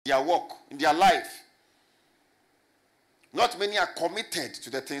their work, in their life. Not many are committed to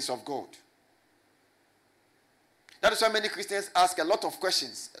the things of God. That is why many Christians ask a lot of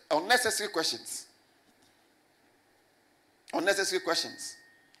questions, unnecessary questions. Unnecessary questions.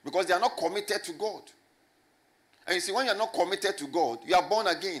 Because they are not committed to God. And you see, when you are not committed to God, you are born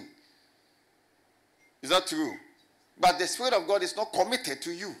again. Is that true? But the Spirit of God is not committed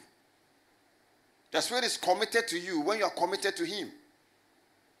to you. The Spirit is committed to you when you are committed to Him.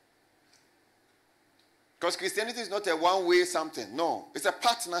 Because Christianity is not a one-way something. No, it's a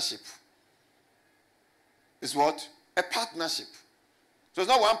partnership. It's what? A partnership. So it's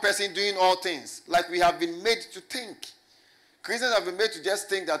not one person doing all things like we have been made to think. Christians have been made to just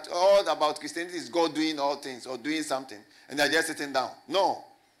think that all about Christianity is God doing all things or doing something and they're just sitting down. No.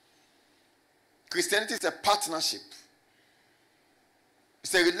 Christianity is a partnership.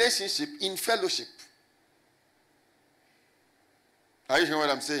 It's a relationship in fellowship. Are you hearing what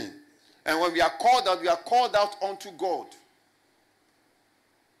I'm saying? And when we are called out unto God.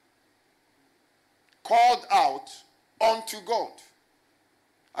 Called out unto God.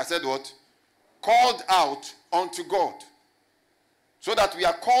 I said what? Called out unto God. So that we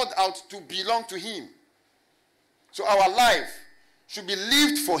are called out to belong to Him. So our life should be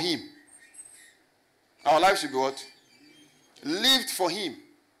lived for Him. Our life should be what? Lived for Him.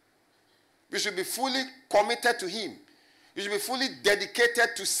 We should be fully committed to Him. We should be fully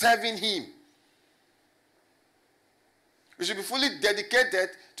dedicated to serving Him. We should be fully dedicated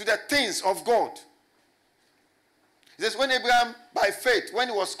to the things of God. It says, when Abraham, by faith, when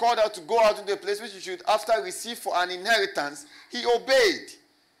he was called out to go out into a place which he should after receive for an inheritance, he obeyed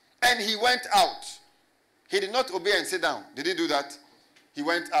and he went out. He did not obey and sit down. Did he do that? He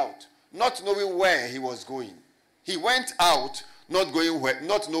went out, not knowing where he was going. He went out, not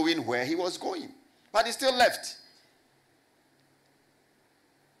knowing where he was going. But he still left.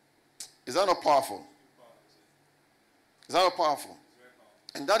 Is that not powerful? Is that not powerful?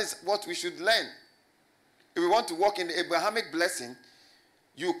 And that is what we should learn. If we want to walk in the Abrahamic blessing,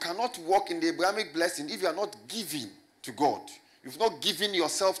 you cannot walk in the Abrahamic blessing if you are not giving to God. If you're not giving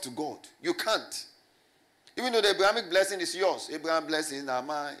yourself to God, you can't. Even though the Abrahamic blessing is yours, Abraham blessing,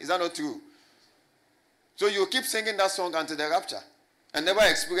 Amen. Is that not true? So you keep singing that song until the rapture and never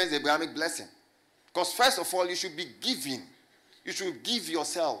experience the Abrahamic blessing. Because first of all, you should be giving. You should give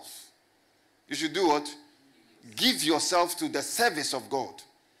yourself. You should do what? Give yourself to the service of God.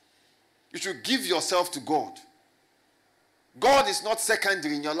 You should give yourself to God. God is not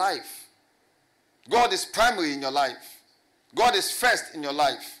secondary in your life. God is primary in your life. God is first in your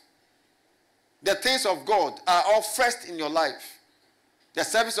life. The things of God are all first in your life. The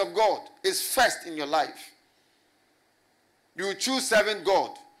service of God is first in your life. You choose serving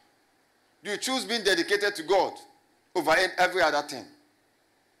God. You choose being dedicated to God over every other thing.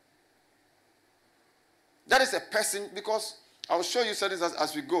 That is a person, because I will show you certain things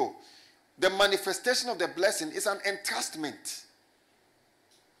as we go. The manifestation of the blessing is an entrustment.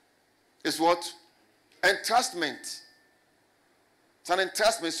 It's what? Entrustment. It's an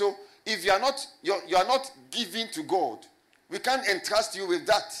entrustment. So if you are not giving to God, we can't entrust you with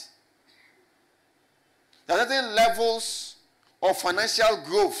that. There are certain levels of financial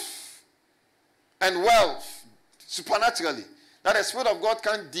growth and wealth supernaturally that the Spirit of God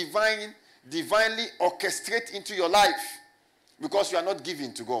can divinely orchestrate into your life because you are not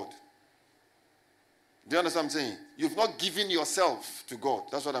giving to God. Do you understand what I'm saying? You've not given yourself to God.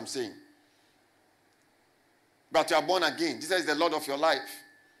 That's what I'm saying. But you are born again. Jesus is the Lord of your life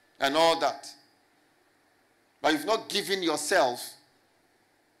and all that. But you've not given yourself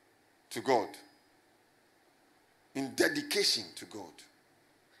to God in dedication to God.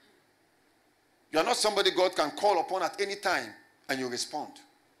 You are not somebody God can call upon at any time and you respond.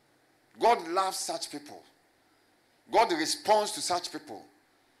 God loves such people. God responds to such people.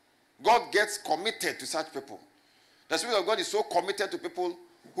 God gets committed to such people. The Spirit of God is so committed to people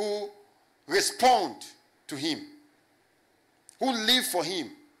who respond to Him, who live for Him.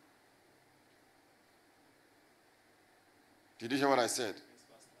 Did you hear what I said?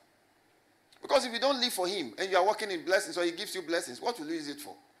 Because if you don't live for Him and you are walking in blessings or He gives you blessings, what will you use it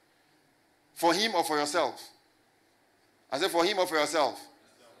for? For Him or for yourself? I said for Him or for yourself?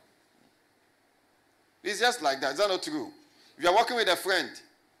 It's just like that. Is that not true? If you are working with a friend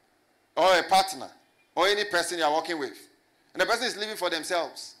or a partner or any person you are working with and the person is living for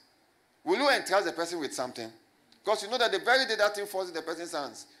themselves, will you entrust the person with something? Because you know that the very day that thing falls in the person's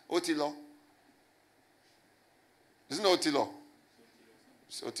hands, OT law. Isn't it OT law?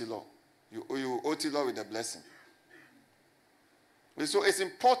 It's OT law. You OT law with the blessing. So it's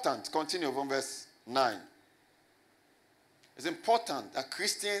important. Continue from verse 9. It's important that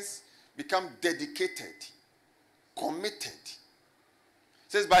Christians become dedicated, committed. It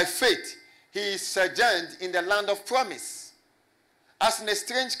says, by faith, he sojourned in the land of promise, as in a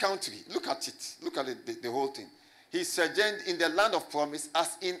strange country. Look at it. Look at it, the whole thing. He sojourned in the land of promise,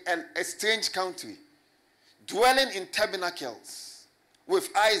 as in a strange country, dwelling in tabernacles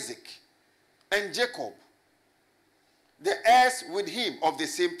with Isaac and Jacob, the heirs with him of the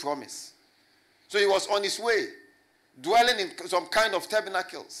same promise. So he was on his way, dwelling in some kind of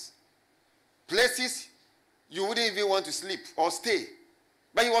tabernacles, places you wouldn't even want to sleep or stay.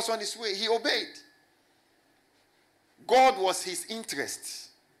 But he was on his way. He obeyed. God was his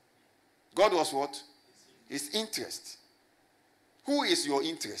interest. God was what? His interest. Who is your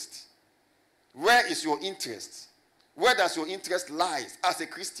interest? Where is your interest? Where does your interest lie as a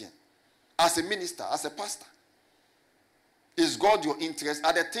Christian, as a minister, as a pastor? Is God your interest?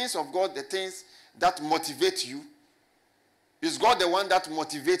 Are the things of God the things that motivate you? Is God the one that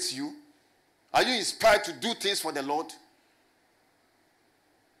motivates you? Are you inspired to do things for the Lord?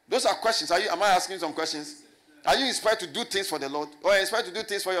 Those are questions. Am I asking some questions? Are you inspired to do things for the Lord? Or are you inspired to do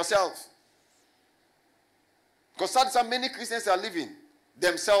things for yourself? Because that's how many Christians are living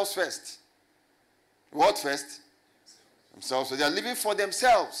themselves first. What first? Themselves. So they are living for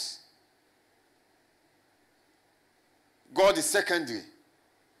themselves. God is secondary.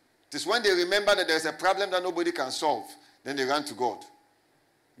 It is when they remember that there is a problem that nobody can solve, then they run to God.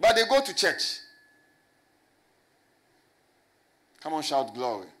 But they go to church. Come on, shout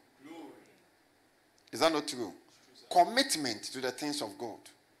glory. Glory. Is that not true? Commitment to the things of God.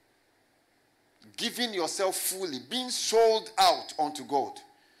 Giving yourself fully, being sold out unto God.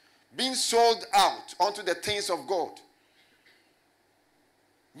 Being sold out unto the things of God.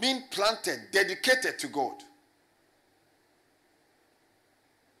 Being planted, dedicated to God.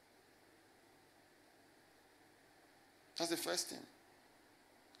 That's the first thing.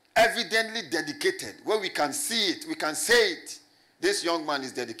 Evidently dedicated. Where we can see it, we can say it. This young man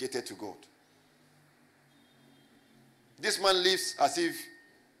is dedicated to God. This man lives as if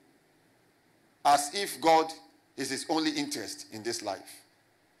God is his only interest in this life.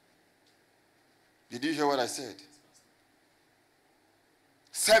 Did you hear what I said?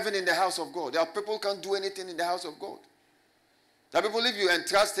 Serving in the house of God. There are people who can't do anything in the house of God. There are people, if you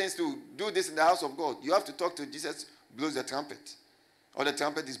entrust things to do this in the house of God, you have to talk to Jesus, blows the trumpet. Or the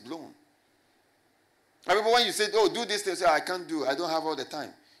trumpet is blown. There are people, when you say, oh, do this thing, say, I can't do, I don't have all the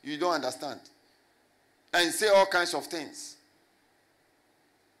time. You don't understand. And say all kinds of things.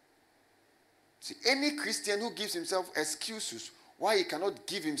 See, any Christian who gives himself excuses why he cannot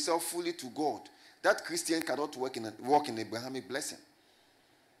give himself fully to God, that Christian cannot walk in Abrahamic blessing.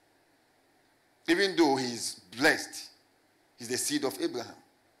 Even though he is blessed, he's the seed of Abraham.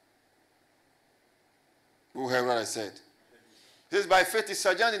 Who heard what I said? It says, by faith he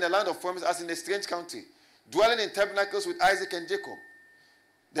sojourned in the land of promise, as in a strange country, dwelling in tabernacles with Isaac and Jacob,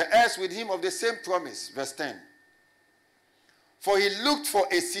 the heirs with him of the same promise. Verse 10. For he looked for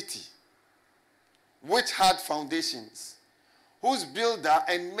a city which had foundations, whose builder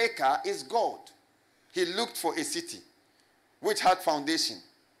and maker is God. He looked for a city which had foundation,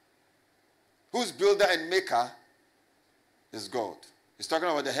 whose builder and maker is God. He's talking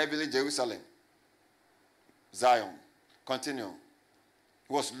about the heavenly Jerusalem, Zion. Continue.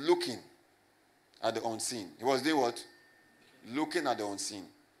 He was looking at the unseen. He was doing what? Looking at the unseen.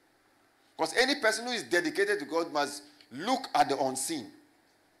 Because any person who is dedicated to God must look at the unseen.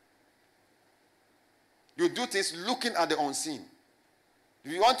 You do things looking at the unseen.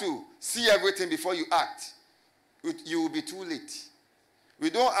 If you want to see everything before you act, you will be too late.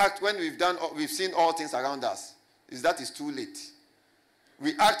 We don't act when we've seen all things around us. That is too late.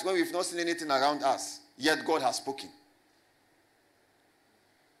 We act when we've not seen anything around us, yet God has spoken.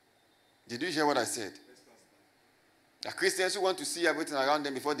 Did you hear what I said? There are Christians who want to see everything around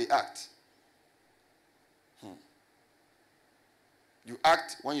them before they act. You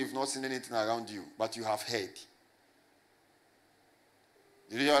act when you've not seen anything around you, but you have heard.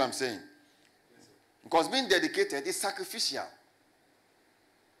 Did you hear what I'm saying? Because being dedicated is sacrificial.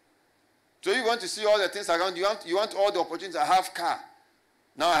 So you want to see all the things around you. You want all the opportunities. I have car.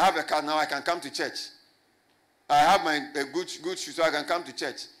 Now I have a car. Now I can come to church. I have a good shoe, so I can come to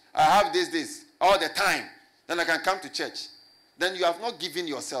church. I have this, all the time. Then I can come to church. Then you have not given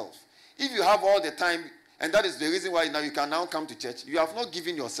yourself. If you have all the time, and that is the reason why now you can now come to church, you have not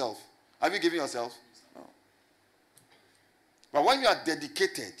given yourself. Have you given yourself? No. But when you are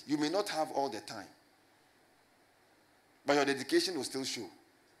dedicated, you may not have all the time. But your dedication will still show.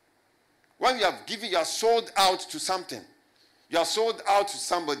 When you have given, you are sold out to something. You are sold out to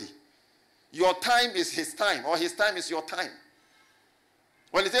somebody. Your time is his time, or his time is your time.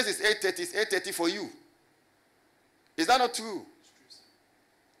 When it says it's 8:30, it's 8:30 for you. Is that not true?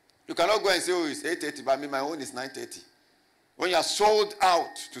 You cannot go and say, oh, it's 8:30, but me, my own is 9:30. When you are sold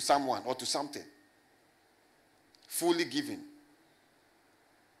out to someone or to something, fully given.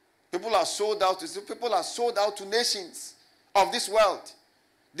 People are sold out to nations of this world.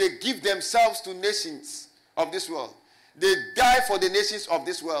 They give themselves to nations of this world. They die for the nations of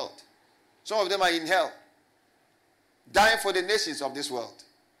this world. Some of them are in hell, dying for the nations of this world.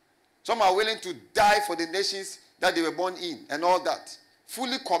 Some are willing to die for the nations that they were born in and all that.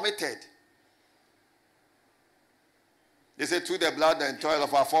 Fully committed. They say, through the blood and toil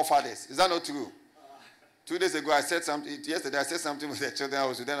of our forefathers. Is that not true? 2 days ago, yesterday I said something with the children I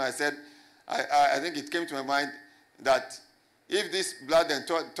was with them. I said, I think it came to my mind that if this blood and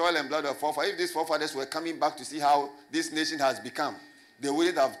toil and blood of forefathers, if these forefathers were coming back to see how this nation has become, they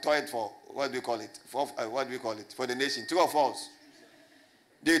wouldn't have toiled for, for the nation. True or false?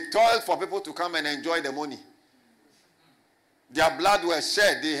 They toiled for people to come and enjoy the money. Their blood was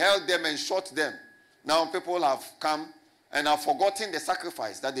shed. They held them and shot them. Now people have come and have forgotten the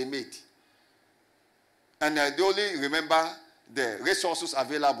sacrifice that they made. And they only remember the resources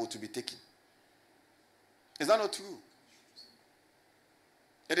available to be taken. Is that not true?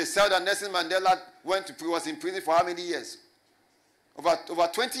 It is said that Nelson Mandela was in prison for how many years? Over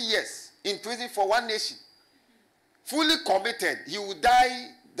 20 years in prison for one nation. Fully committed. He would die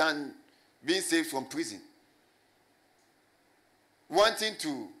than being saved from prison. Wanting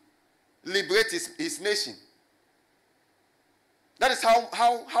to liberate his nation. That is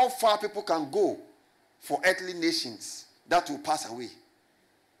how far people can go for earthly nations that will pass away.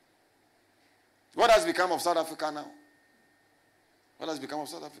 What has become of South Africa now? What has become of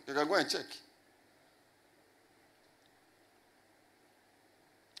South Africa? You can go and check.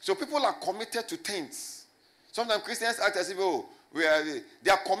 So people are committed to things. Sometimes Christians act as if,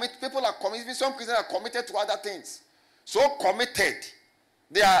 they are committed. People are committed. Even some Christians are committed to other things. So committed.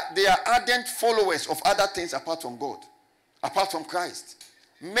 They are ardent followers of other things apart from God, apart from Christ.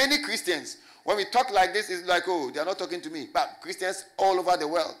 Many Christians, when we talk like this, it's like, oh, they are not talking to me. But Christians all over the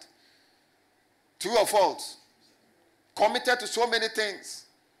world, true or false, committed to so many things.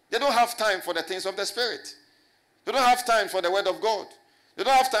 They don't have time for the things of the Spirit. They don't have time for the Word of God. They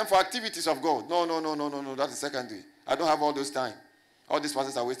don't have time for activities of God. No. That is secondary. I don't have all those time. All these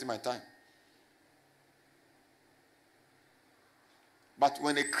pastors are wasting my time. But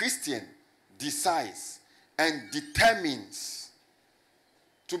when a Christian decides and determines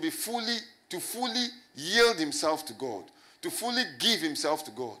to fully yield himself to God, to fully give himself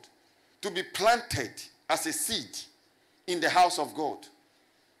to God, to be planted as a seed in the house of God,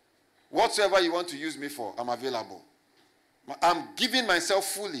 whatsoever you want to use me for, I'm available. I'm giving myself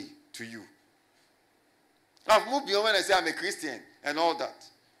fully to you. I've moved beyond when I say I'm a Christian and all that,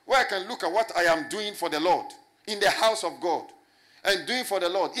 where I can look at what I am doing for the Lord in the house of God and doing for the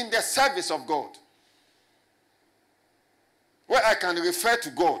Lord in the service of God, where I can refer to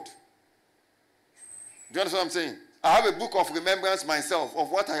God. Do you understand what I'm saying? I have a book of remembrance myself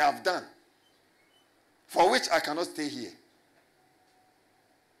of what I have done, for which I cannot stay here.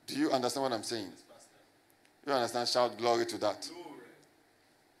 Do you understand what I'm saying? You understand? Shout glory to that. Glory.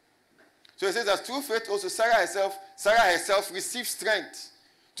 So it says that through faith also Sarah herself received strength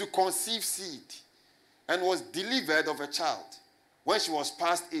to conceive seed and was delivered of a child when she was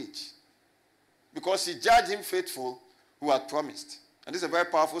past age, because she judged him faithful who had promised. And this is a very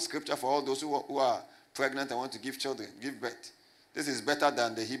powerful scripture for all those who are pregnant and want to give children, give birth. This is better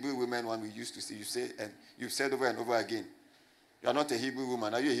than the Hebrew women one we used to see. You say, and you've said over and over again, you are not a Hebrew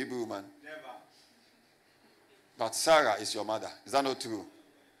woman. Are you a Hebrew woman? Never. But Sarah is your mother. Is that not true?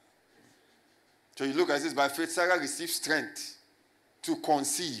 So you look at this, by faith, Sarah received strength to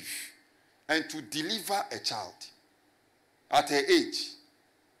conceive and to deliver a child. At her age,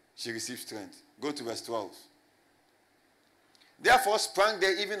 she received strength. Go to verse 12. Therefore sprang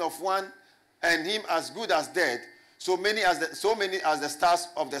there even of one, and him as good as dead, so many as the stars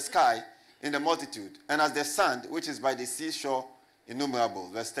of the sky in the multitude, and as the sand which is by the seashore innumerable.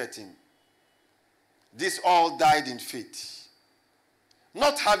 Verse 13. This all died in faith,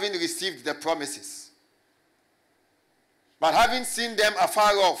 not having received the promises, but having seen them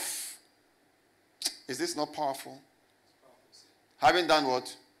afar off. Is this not powerful? Having done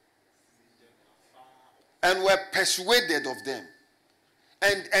what? And were persuaded of them,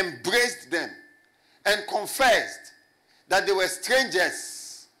 and embraced them, and confessed that they were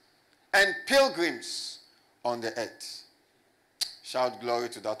strangers and pilgrims on the earth. Shout glory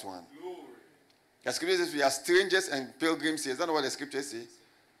to that one. Glory. The scripture says we are strangers and pilgrims here. Is that not what the scripture says?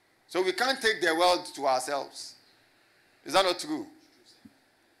 So we can't take the world to ourselves. Is that not true?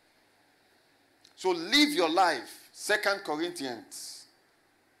 So live your life. 2 Corinthians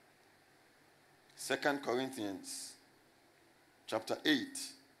chapter 8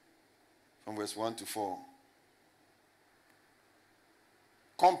 from verse 1 to 4.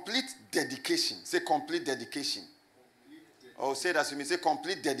 Complete dedication. Say complete dedication. Or say that you mean say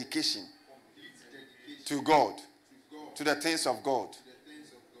complete dedication. To God. To the things of God.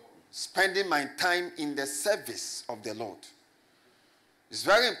 Spending my time in the service of the Lord. It's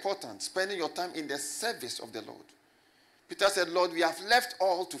very important, spending your time in the service of the Lord. Peter said, Lord, we have left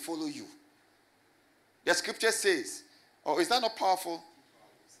all to follow you. The scripture says, oh, is that not powerful?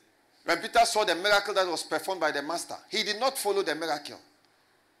 When Peter saw the miracle that was performed by the master, he did not follow the miracle.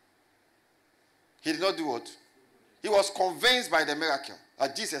 He did not do what? He was convinced by the miracle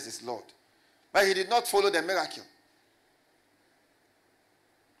that Jesus is Lord. But he did not follow the miracle.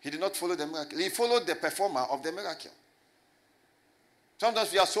 He did not follow the miracle. He followed the performer of the miracle.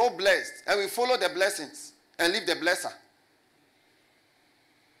 Sometimes we are so blessed and we follow the blessings and leave the blesser.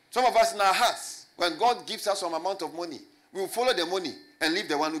 Some of us in our hearts, when God gives us some amount of money, we will follow the money and leave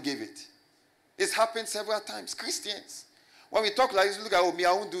the one who gave it. It's happened several times. Christians, when we talk like this, look at, oh, me,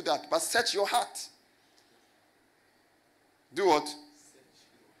 I won't do that. But search your heart. Do what?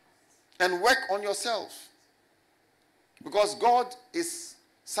 And work on yourself. Because God is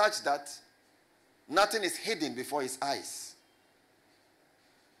such that nothing is hidden before his eyes.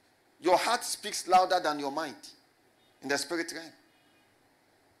 Your heart speaks louder than your mind in the spirit realm.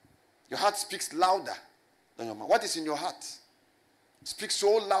 Your heart speaks louder than your mind. What is in your heart? Speaks so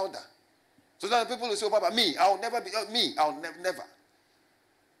louder. So that people will say, oh, Papa, me, I'll never be, I'll never.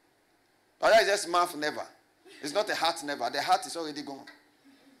 But that is just mouth never. It's not a heart never. The heart is already gone.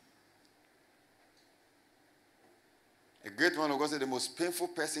 A great man of God said the most painful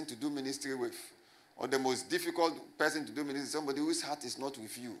person to do ministry with, or the most difficult person to do ministry, is somebody whose heart is not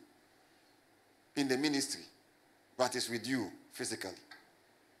with you in the ministry, but is with you physically.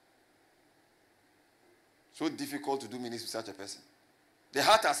 So difficult to do ministry with such a person. The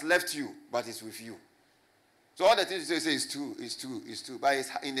heart has left you, but it's with you. So all the things you say is true, is true, is true. But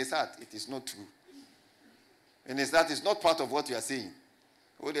in his heart, it is not true. In his heart, it's not part of what you are saying.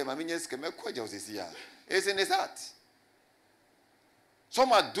 It's in his heart.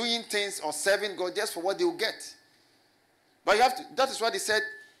 Some are doing things or serving God just for what they will get. But you have to, that is what he said.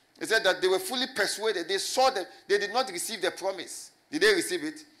 He said that they were fully persuaded. They saw that they did not receive the promise. Did they receive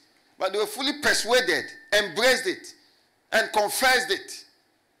it? But they were fully persuaded, embraced it, and confessed it.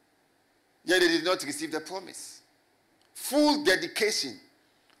 Yet they did not receive the promise. Full dedication,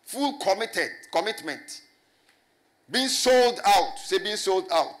 full commitment. Being sold out. Say being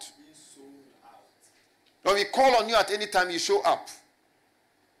sold out. Being sold out. When we call on you at any time, you show up.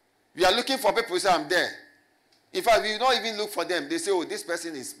 We are looking for people who say, I'm there. In fact, we don't even look for them. They say, oh, this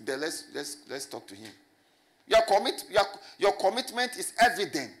person is there. Let's talk to him. Your commitment is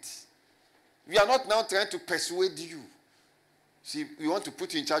evident. We are not now trying to persuade you. See, we want to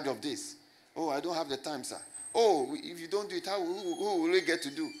put you in charge of this. Oh, I don't have the time, sir. Oh, if you don't do it, who will we get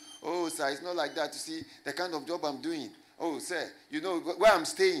to do? Oh, sir, it's not like that. You see, the kind of job I'm doing. Oh, sir, you know where I'm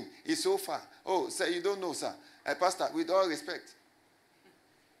staying is so far. Oh, sir, you don't know, sir. Pastor, with all respect,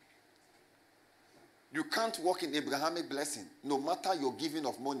 you can't walk in Abrahamic blessing no matter your giving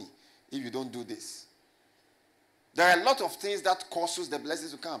of money if you don't do this. There are a lot of things that causes the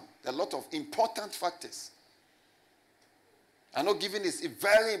blessings to come. There are a lot of important factors. I know giving is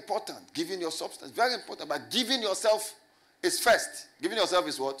very important. Giving your substance, very important. But giving yourself is first. Giving yourself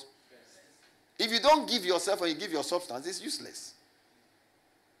is what? First. If you don't give yourself and you give your substance, it's useless.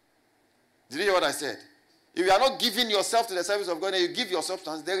 Did you hear what I said? If you are not giving yourself to the service of God and you give your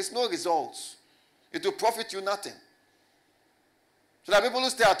substance, there is no results. It will profit you nothing. So there are people who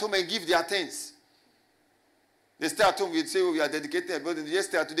stay at home and give their things. They stay at home, we say, oh, we are dedicated a building. They just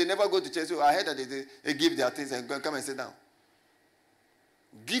stay at home. They never go to church. So I heard that they give their things and come and sit down.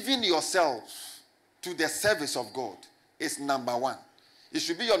 Giving yourself to the service of God is number one. It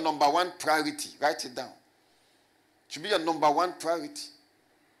should be your number one priority. Write it down. It should be your number one priority.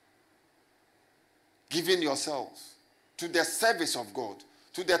 Giving yourself to the service of God,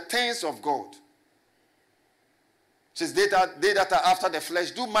 to the things of God. It says, they that are after the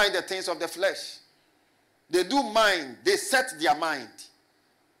flesh do mind the things of the flesh. They do mind. They set their mind.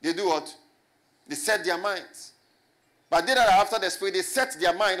 They do what? They set their minds. But they that are after the spirit, they set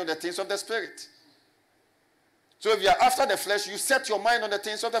their mind on the things of the spirit. So if you are after the flesh, you set your mind on the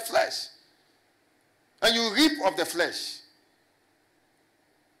things of the flesh. And you reap of the flesh.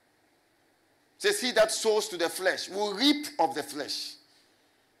 It says, he that sows to the flesh will reap of the flesh.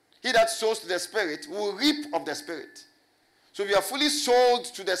 He that sows to the spirit will reap of the spirit. So if you are fully sold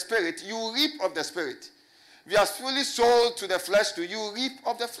to the Spirit, you reap of the Spirit. If you are fully sold to the flesh too, you reap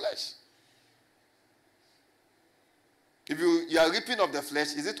of the flesh. If you are reaping of the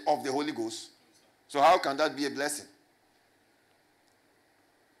flesh, is it of the Holy Ghost? So how can that be a blessing?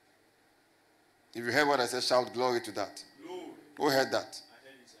 If you heard what I said, shout glory to that. Glory. Who heard that? I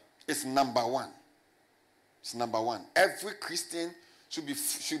heard it, sir. It's number one. It's number one. Every Christian should be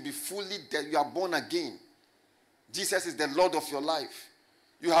fully dead. You are born again. Jesus is the Lord of your life.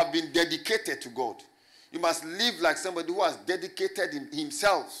 You have been dedicated to God. You must live like somebody who has dedicated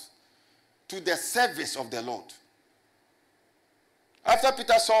himself to the service of the Lord. After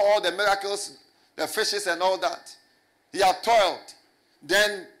Peter saw all the miracles, the fishes and all that, he had toiled.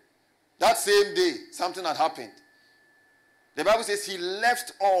 Then that same day, something had happened. The Bible says he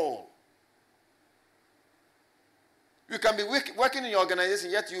left all. You can be working in your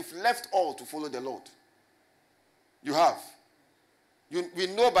organization, yet you've left all to follow the Lord. You have. We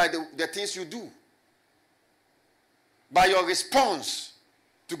know by the things you do. By your response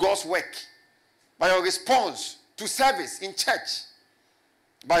to God's work. By your response to service in church.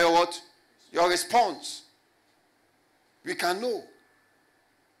 By your what? Your response. We can know.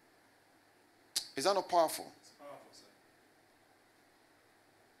 Is that not powerful? It's powerful, sir.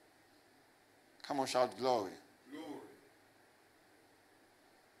 Come on, shout glory. Glory.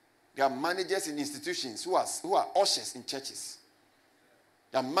 There are managers in institutions who are ushers in churches.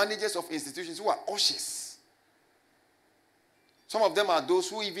 There are managers of institutions who are ushers. Some of them are those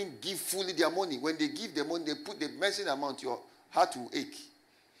who even give fully their money. When they give the money, they put the mentioned amount, your heart will ache.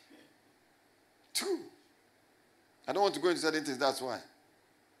 True. I don't want to go into certain things, that's why.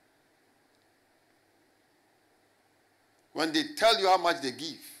 When they tell you how much they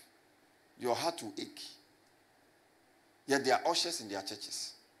give, your heart will ache. Yet they are ushers in their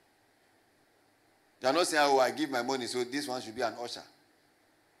churches. They are not saying, oh, I give my money, so this one should be an usher.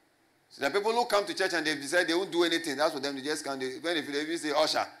 So the people who come to church and they decide they won't do anything, that's for them, they just come. When if they say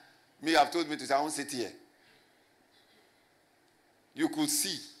usher, me have told me to say, I won't sit here. You could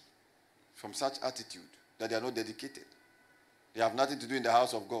see from such attitude that they are not dedicated. They have nothing to do in the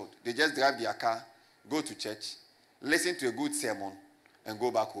house of God. They just drive their car, go to church, listen to a good sermon, and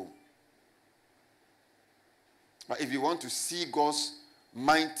go back home. But if you want to see God's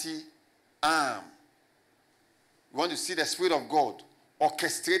mighty arm, you want to see the Spirit of God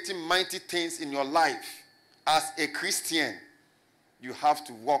orchestrating mighty things in your life as a Christian, you have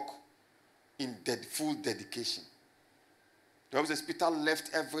to walk in full dedication. The Bible says Peter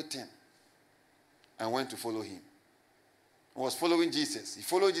left everything and went to follow him. He was following Jesus. He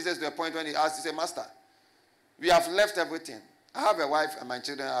followed Jesus to the point when he asked, he said, Master, we have left everything. I have a wife and my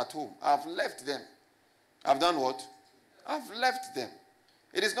children at home. I have left them. I've done what? I've left them.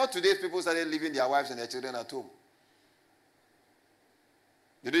 It is not today people started leaving their wives and their children at home.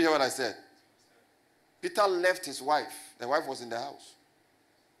 Did you hear what I said? Peter left his wife. The wife was in the house.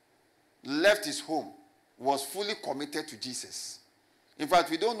 Left his home. Was fully committed to Jesus. In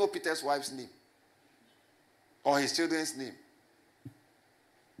fact, we don't know Peter's wife's name. Or his children's name.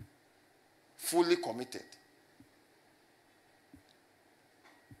 Fully committed.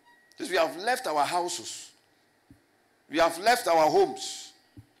 We have left our houses. We have left our homes.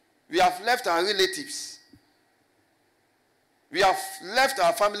 We have left our relatives. We have left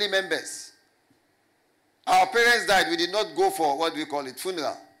our family members. Our parents died. We did not go for, what do we call it,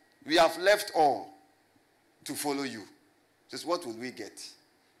 funeral. We have left all to follow you. Just what will we get?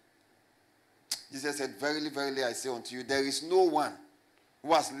 Jesus said, verily, verily, I say unto you, there is no one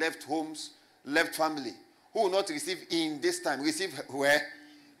who has left homes, left family, who will not receive in this time. Receive where?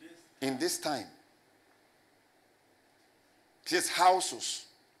 In this time. Just houses,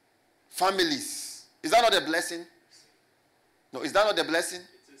 families. Is that not a blessing? No, is that not a blessing?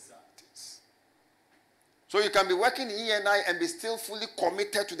 It is, sir. It is. So you can be working in E&I and be still fully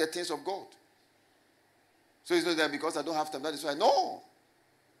committed to the things of God. So it's not that because I don't have time, that is why. No.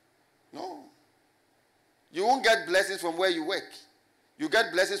 No. You won't get blessings from where you work. You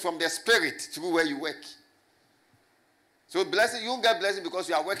get blessings from the Spirit through where you work. So blessing, you won't get blessing because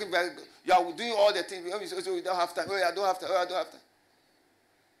you are working very good. You are doing all the things. So you don't have time. Oh, I don't have time. Oh, I don't have time.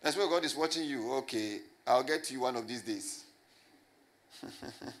 That's why God is watching you. Okay, I'll get to you one of these days.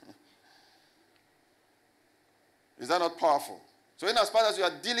 Is that not powerful? So in as far as you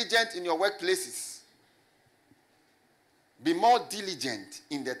are diligent in your workplaces, be more diligent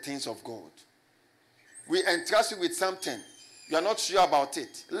in the things of God. We entrust you with something. You are not sure about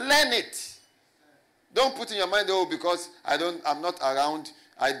it. Learn it. Don't put in your mind, oh, because I'm not around,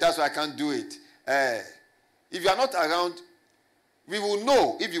 that's why I can't do it. If you are not around, we will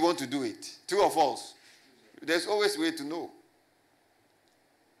know if you want to do it. True or false? There's always a way to know.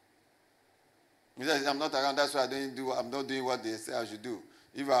 He says, I'm not around, that's why I'm not doing what they say I should do.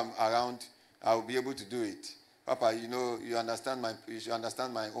 If I'm around, I will be able to do it. Papa, you should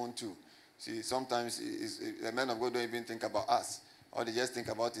understand my own too. See, sometimes the men of God don't even think about us. All they just think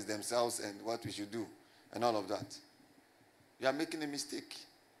about is themselves and what we should do and all of that. You are making a mistake.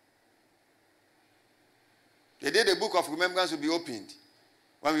 The day the book of remembrance will be opened,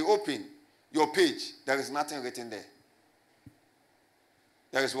 when we open your page, there is nothing written there.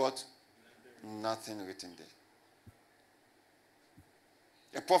 There is what? Nothing written there.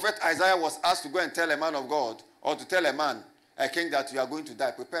 The prophet Isaiah was asked to go and tell a man of God, or to tell a king that you are going to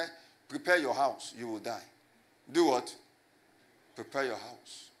die. Prepare your house, you will die. Do what? Prepare your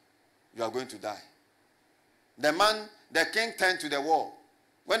house. You are going to die. The king turned to the wall.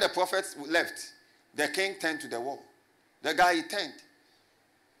 When the prophets left, the king turned to the wall. The guy, he turned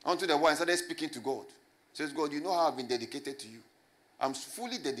onto the wall and started speaking to God. He says, God, you know how I've been dedicated to you. I'm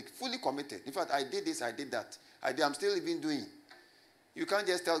fully committed. In fact, I did this, I did that. I'm still even doing. You can't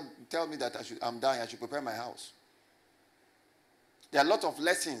just tell me that I'm dying, I should prepare my house. There are a lot of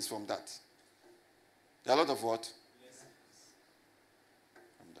lessons from that. There are a lot of what? Lessons.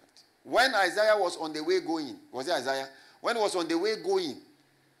 From that. When Isaiah was on the way going, was it Isaiah? When he was on the way going,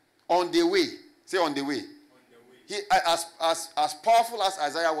 say on the way. He, as powerful as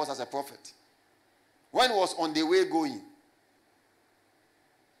Isaiah was as a prophet, when he was on the way going,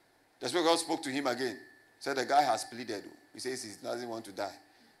 the Spirit of God spoke to him again. Said the guy has pleaded. He says he doesn't want to die.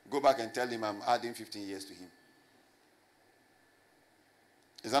 Go back and tell him I'm adding 15 years to him.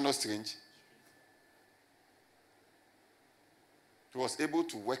 Is that not strange? He was able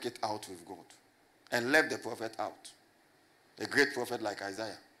to work it out with God and left the prophet out. A great prophet like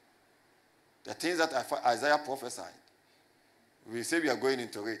Isaiah. The things that Isaiah prophesied, we say we are going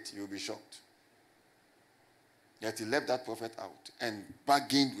into it, you'll be shocked. Yet he left that prophet out and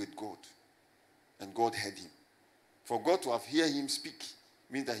bargained with God. And God heard him. For God to have heard him speak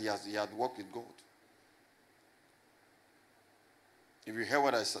means that he had worked with God. If you hear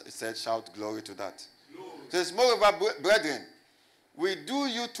what I said, shout glory to that. It says, moreover, brethren, we do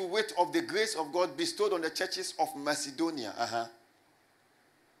you to wit of the grace of God bestowed on the churches of Macedonia.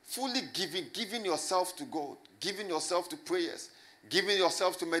 Fully giving yourself to God, giving yourself to prayers, giving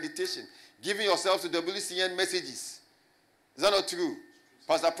yourself to meditation, giving yourself to WCN messages. Is that not true?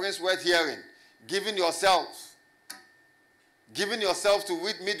 Pastor Prince worth hearing. Giving yourself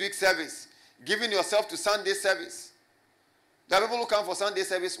to midweek service, giving yourself to Sunday service. There are people who come for Sunday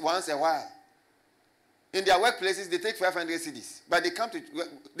service once a while. In their workplaces, they take 500 cedis, but they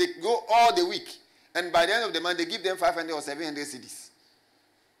go all the week, and by the end of the month, they give them 500 or 700 cedis.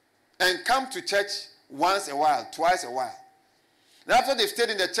 And come to church once a while, twice a while. And after they've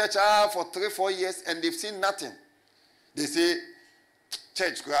stayed in the church for 3-4 years and they've seen nothing, they say,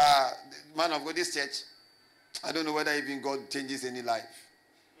 church, man of God, this church, I don't know whether even God changes any life.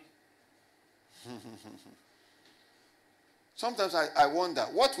 Sometimes I wonder,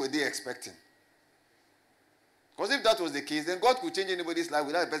 what were they expecting? Because if that was the case, then God could change anybody's life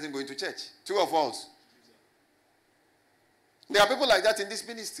without a person going to church. True or false? There are people like that in this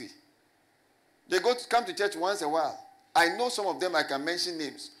ministry. They come to church once a while. I know some of them, I can mention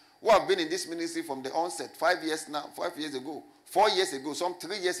names, who have been in this ministry from the onset, 5 years ago, 4 years ago, some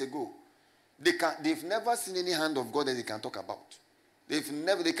 3 years ago. They've never seen any hand of God that they can talk about. They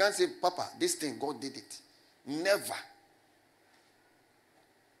can't say, Papa, this thing, God did it. Never.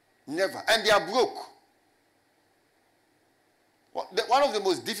 Never. And they are broke. One of the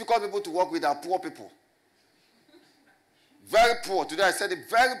most difficult people to work with are poor people. Very poor. Today I said it,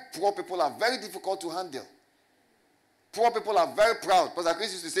 very poor people are very difficult to handle. Poor people are very proud. Pastor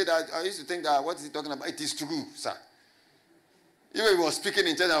Chris used to say that, I used to think that, what is he talking about? It is true, sir. Even when he was speaking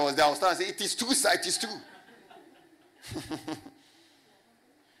in church and I was there, I was starting to say, it is true, sir, it is true.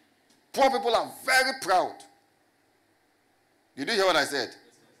 Poor people are very proud. Did you hear what I said?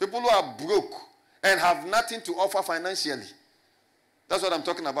 People who are broke and have nothing to offer financially. That's what I'm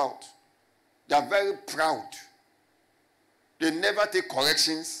talking about. They are very proud. They never take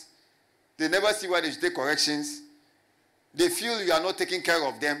corrections. They never see why they should take corrections. They feel you are not taking care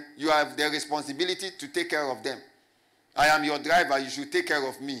of them. You have the responsibility to take care of them. I am your driver. You should take care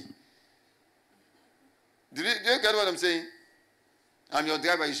of me. Do you get what I'm saying? I'm your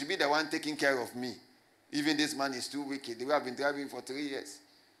driver. You should be the one taking care of me. Even this man is too wicked. The way I've been driving for 3 years.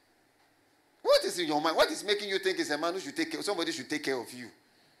 What is in your mind? What is making you think it's a man who should take care? Somebody should take care of you.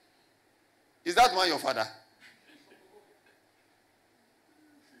 Is that man your father?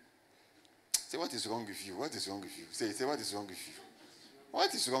 Say, what is wrong with you? What is wrong with you? Say, what is wrong with you?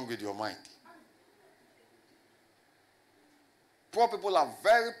 What is wrong with your mind? Poor people are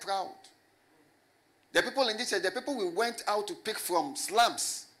very proud. The people in this church, the people we went out to pick from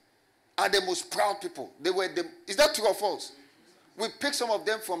slums are the most proud people. Is that true or false? We picked some of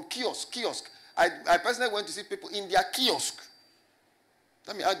them from kiosk. I personally went to see people in their kiosk.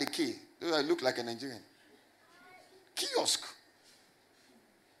 Let me add the K. I look like a Nigerian. Kiosk.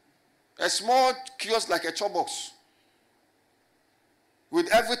 A small kiosk like a chop box. With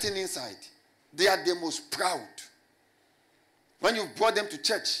everything inside. They are the most proud. When you brought them to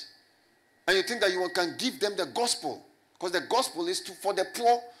church, and you think that you can give them the gospel, because the gospel is for the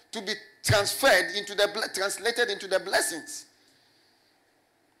poor to be translated into the blessings.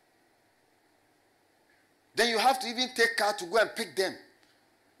 Then you have to even take car to go and pick them.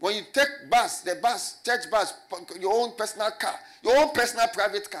 When you take church bus, your own personal car, your own personal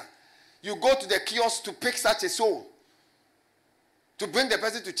private car, you go to the kiosk to pick such a soul, to bring the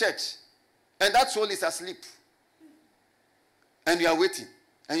person to church, and that soul is asleep. And you are waiting,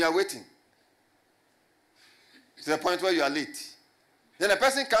 and you are waiting, to the point where you are late. Then a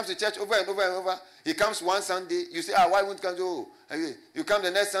person comes to church over and over and over. He comes one Sunday. You say, why won't you come? Oh, you come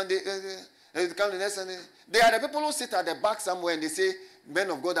the next Sunday. You come the next Sunday. They are the people who sit at the back somewhere and they say,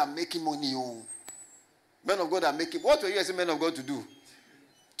 men of God are making money. Oh. Men of God are making. What were you asking men of God to do?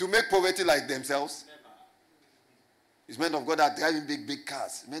 To make poverty like themselves? It's men of God are driving big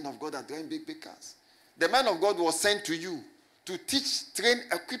cars. Men of God are driving big cars. The man of God was sent to you to teach, train,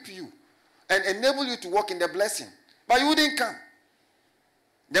 equip you, and enable you to walk in the blessing. But you wouldn't come.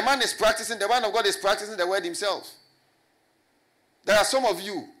 The man of God is practicing the word himself. There are some of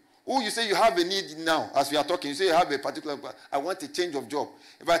you who you say you have a need now, as we are talking. You say you have a particular, I want a change of job.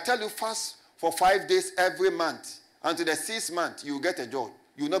 If I tell you fast for 5 days every month, until the 6th month, you will get a job.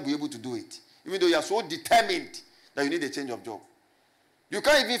 You will not be able to do it. Even though you are so determined that you need a change of job. You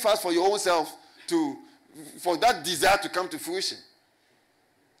can't even fast for your own self for that desire to come to fruition.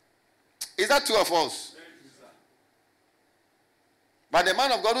 Is that true or false? But the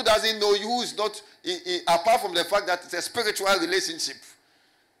man of God who doesn't know you, who is not, apart from the fact that it's a spiritual relationship.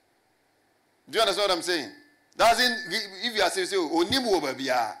 Do you understand what I'm saying? If you are saying,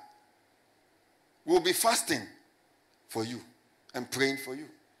 we'll be fasting for you and praying for you.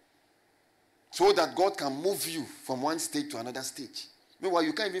 So that God can move you from one stage to another stage. Meanwhile,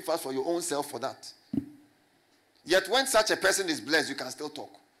 you can't even fast for your own self for that. Yet when such a person is blessed, you can still talk.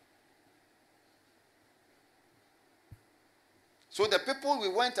 So the people we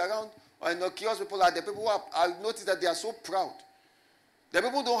went around, kiosk people are the people who I noticed that they are so proud. The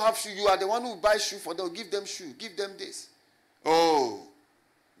people don't have shoe. You are the one who buys shoe for them. Give them shoe. Give them this. Oh,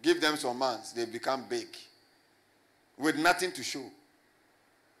 give them some months. They become big. With nothing to show.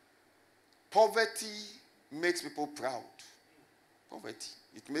 Poverty makes people proud. Poverty.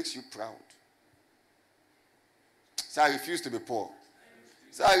 It makes you proud. So I refuse to be poor.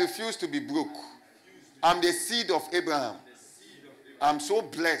 So I refuse to be broke. I'm the seed of Abraham. I'm so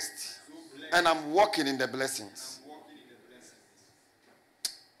blessed. And I'm walking in the blessings.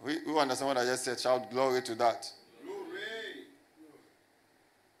 Who understand what I just said? Shout glory to that. Glory.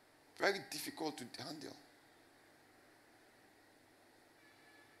 Very difficult to handle.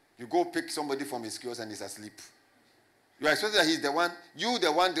 You go pick somebody from his kiosk and he's asleep. You are expecting that he's the one, you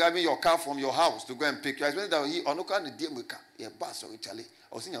the one driving your car from your house to go and pick. You are expecting that he onoka the deal car. Yeah, bus or Charlie.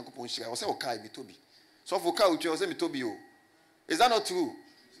 I was saying Yankopon share. I was saying okay, Bitobi. So for car which I was saying Bitobi. Is that not true?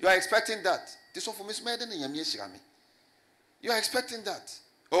 You are expecting that. This one for me smeden and Yamie Shirami. You are expecting that.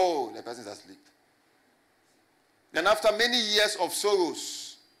 Oh, the person is asleep. Then after many years of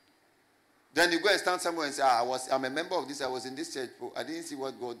sorrows, then you go and stand somewhere and say, I'm a member of this, I was in this church, but I didn't see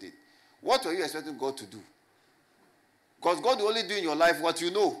what God did. What were you expecting God to do? Because God will only do in your life what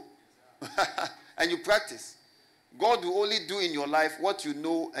you know. And you practice. God will only do in your life what you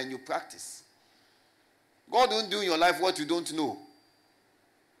know and you practice. God won't do in your life what you don't know.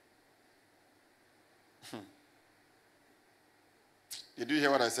 Did you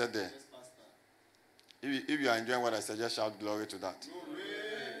hear what I said there? Yes, Pastor. If you are enjoying what I said, just shout glory to that. Glory.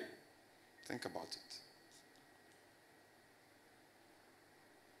 Think about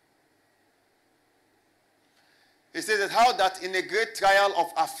it. It says that how that in a great trial of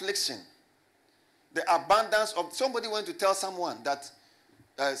affliction, the abundance of... Somebody went to tell someone that...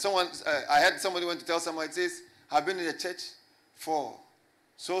 I heard somebody went to tell someone, it says, I've been in the church for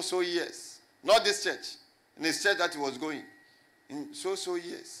so years. Not this church. In this church that he was going. In so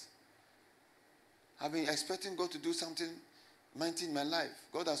years. I've been expecting God to do something mighty in my life.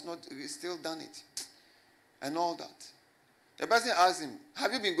 God has not still done it. And all that. The person asked him,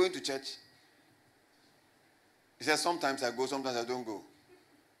 have you been going to church? He said, sometimes I go, sometimes I don't go.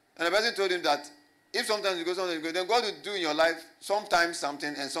 And the person told him that if sometimes you go, sometimes you go, then God will do in your life sometimes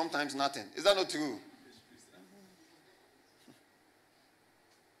something and sometimes nothing. Is that not true?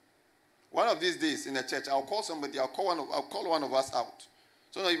 One of these days in the church, I'll call somebody, I'll call one of us out.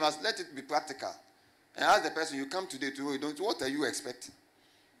 So now you must let it be practical. And ask the person, you come today to, what are you expecting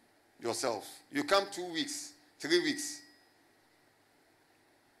yourself? You come 2 weeks, 3 weeks.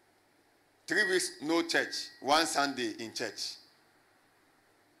 3 weeks, no church, 1 Sunday in church.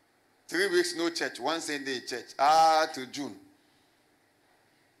 3 weeks, no church, 1 Sunday in church. To June.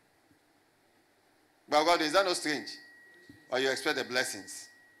 But God, is that not strange? Or you expect the blessings?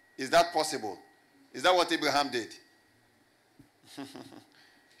 Is that possible? Is that what Abraham did?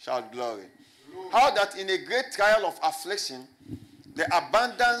 Shout glory. How that in a great trial of affliction, the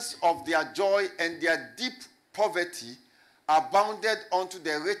abundance of their joy and their deep poverty abounded unto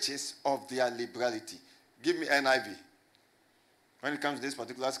the riches of their liberality. Give me NIV. When it comes to this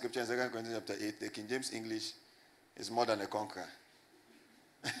particular scripture in 2 Corinthians chapter 8, the King James English is more than a conqueror.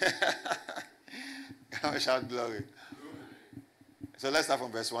 Shout glory. So let's start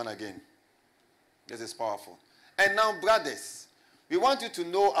from verse 1 again. This is powerful. And now, brothers, we want you to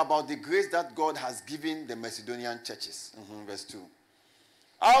know about the grace that God has given the Macedonian churches. Verse 2.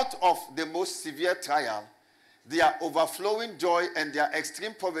 Out of the most severe trial, their overflowing joy and their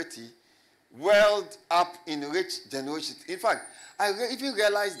extreme poverty welled up in rich generosity. In fact, I even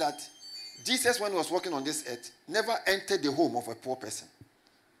realized that Jesus, when he was walking on this earth, never entered the home of a poor person.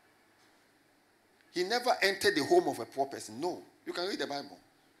 He never entered the home of a poor person. No. You can read the Bible.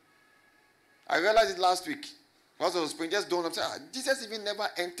 I realized it last week. Because of the spring, just dawned on me. Jesus even never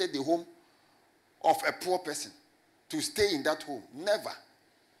entered the home of a poor person to stay in that home. Never.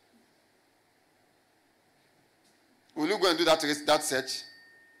 Will you go and do that search?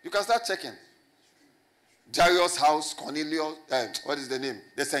 You can start checking. Jairus' house, Cornelius, what is the name?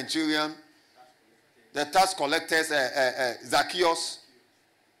 The centurion, the tax collectors, Zacchaeus,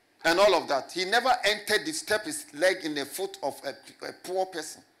 and all of that. He never entered to step his leg in the foot of a poor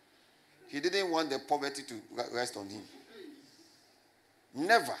person. He didn't want the poverty to rest on him.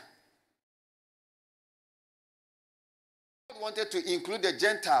 Never. God wanted to include the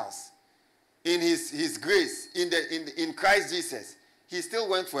Gentiles in his grace, in Christ Jesus. He still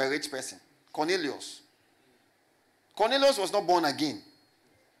went for a rich person, Cornelius. Cornelius was not born again.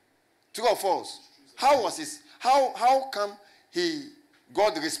 True or false? How come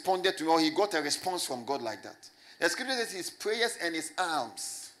God responded to him, or he got a response from God like that? The scripture says his prayers and his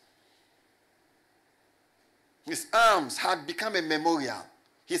alms had become a memorial.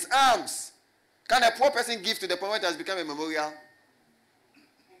 His alms. Can a poor person give to the point where it has become a memorial?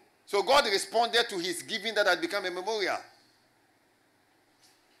 So God responded to his giving that had become a memorial.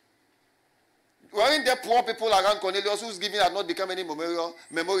 Weren't there poor people around Cornelius whose giving had not become any memorial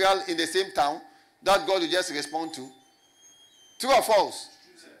in the same town that God would just respond to? True or false?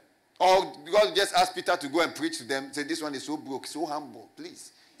 Or God just asked Peter to go and preach to them, say this one is so broke, so humble,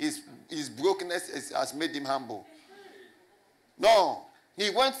 please. His brokenness has made him humble. No. He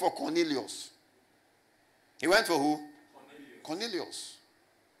went for Cornelius. He went for who? Cornelius.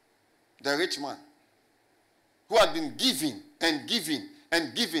 The rich man. Who had been giving and giving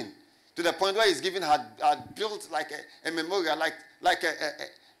and giving to the point where his giving had built like a memorial, like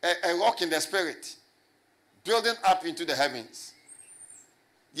a rock in the spirit. Building up into the heavens.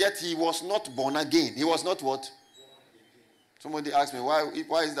 Yet he was not born again. He was not what? Somebody asked me,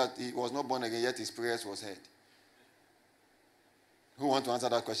 why is that he was not born again, yet his prayers was heard? Who wants to answer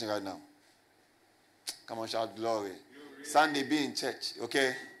that question right now? Come on, shout glory. Sunday, be in church,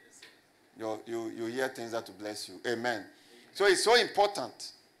 okay? You hear things that will bless you. Amen. So it's so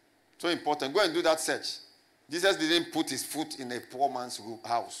important. So important. Go and do that search. Jesus didn't put his foot in a poor man's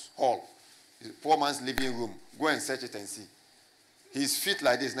hall. Poor man's living room. Go and search it and see. His feet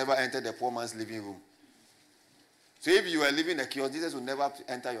like this never entered the poor man's living room. So if you were living in a kiosk, Jesus would never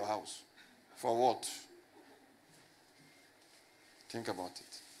enter your house. For what? Think about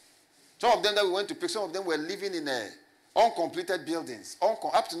it. Some of them that we went to pick, some of them were living in uncompleted buildings.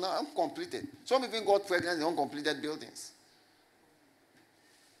 Up to now, uncompleted. Some even got pregnant in uncompleted buildings.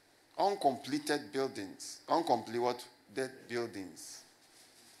 Uncompleted buildings. Uncompleted buildings.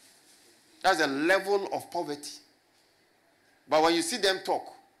 That's a level of poverty. But when you see them talk,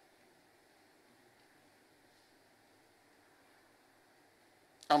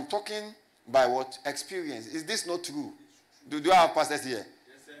 I'm talking by what? Experience. Is this not true? Do I have pastors here?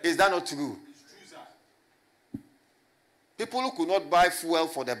 Yes, sir. Is that not true? It's true, sir. People who could not buy fuel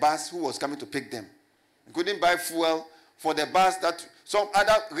for the bus who was coming to pick them. They couldn't buy fuel for the bus that some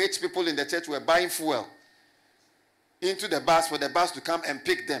other rich people in the church were buying fuel into the bus for the bus to come and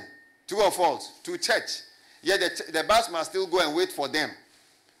pick them. True or false? To church. Yet the bus must still go and wait for them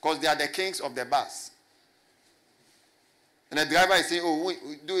because they are the kings of the bus. And the driver is saying, oh,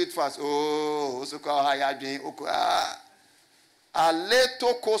 do it fast. Oh, so called higher drain.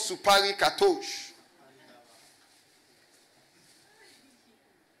 Aleto ko supari katosh.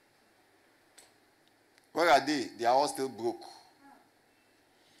 Where are they? They are all still broke.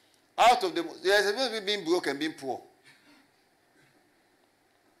 Out of them, there's a difference between being broke and being poor.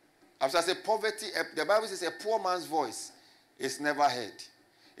 After I say poverty, the Bible says a poor man's voice is never heard.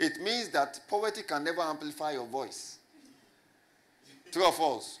 It means that poverty can never amplify your voice. True or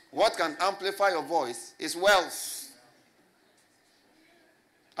false? What can amplify your voice is wealth.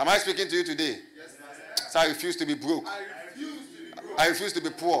 Am I speaking to you today? Yes, so I refuse to be broke. I refuse to be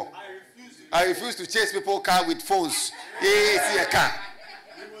poor. I refuse to chase people car with phones. Hey, see a car.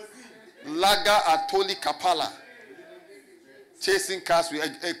 Laga atoli kapala. Chasing cars with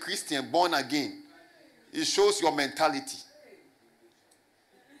a Christian born again. It shows your mentality.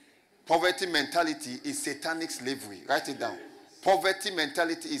 Poverty mentality is satanic slavery. Write it down. Poverty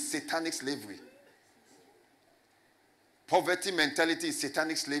mentality is satanic slavery. Poverty mentality is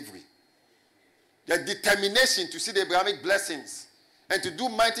satanic slavery. The determination to see the Abrahamic blessings and to do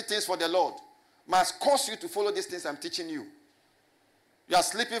mighty things for the Lord must cause you to follow these things I'm teaching you. You are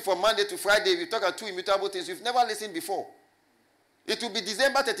sleeping from Monday to Friday. We talk about two immutable things you've never listened before. It will be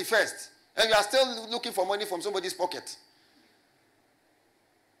December 31st, and you are still looking for money from somebody's pocket.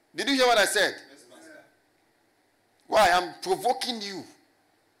 Did you hear what I said? Yes, Pastor. Why? I'm provoking you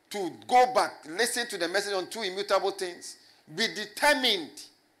to go back, listen to the message on two immutable things. Be determined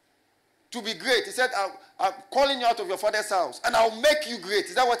to be great. He said, I'm calling you out of your father's house, and I'll make you great.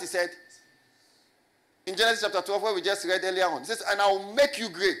 Is that what he said? In Genesis chapter 12, where we just read earlier on. He says, and I'll make you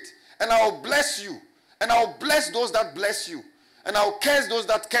great, and I'll bless you, and I'll bless those that bless you, and I'll curse those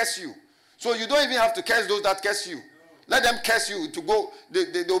that curse you. So you don't even have to curse those that curse you. Let them curse you to go.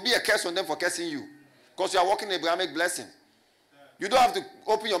 There will be a curse on them for cursing you. Because you are walking in Abrahamic blessing. You don't have to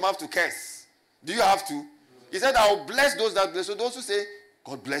open your mouth to curse. Do you have to? He said, I'll bless those that bless. So those who say,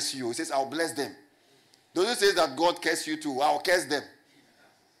 God bless you. He says, I'll bless them. Those who say that God curse you too, I'll curse them.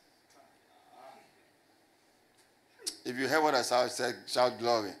 If you hear what I said, shout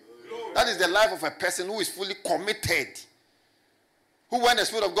glory. That is the life of a person who is fully committed. Who, when the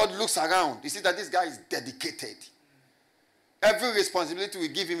Spirit of God looks around, you see that this guy is dedicated. Every responsibility we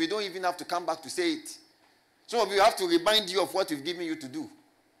give him, we don't even have to come back to say it. Some of you have to remind you of what we've given you to do.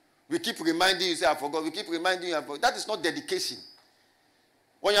 We keep reminding you, say, I forgot. We keep reminding you, I forgot. That is not dedication.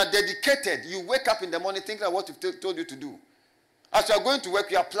 When you are dedicated, you wake up in the morning thinking of what we've told you to do. As you are going to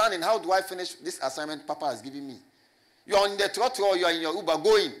work, you are planning, how do I finish this assignment Papa has given me? You are in the trotro or you are in your Uber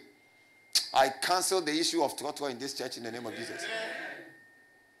going. I cancel the issue of trotro in this church in the name of Jesus.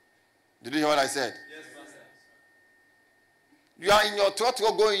 Did you hear what I said? Yes, Pastor. You are in your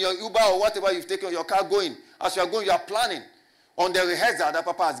trotro going, your Uber or whatever you've taken, your car going. As you are going, you are planning on the rehearsal that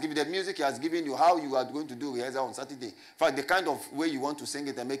Papa has given, the music he has given you, how you are going to do rehearsal on Saturday. In fact, the kind of way you want to sing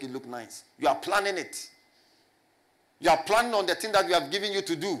it and make it look nice. You are planning it. You are planning on the thing that we have given you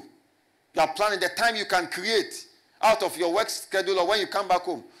to do. You are planning the time you can create out of your work schedule or when you come back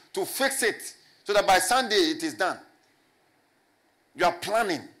home to fix it so that by Sunday it is done. You are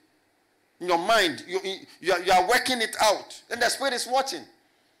planning. In your mind, you are working it out. And the Spirit is watching.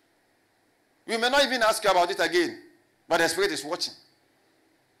 We may not even ask you about it again, but the Spirit is watching.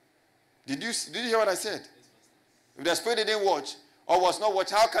 Did you hear what I said? If the Spirit didn't watch or was not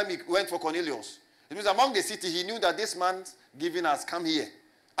watching, how come he went for Cornelius? It means among the city, he knew that this man's giving has come here.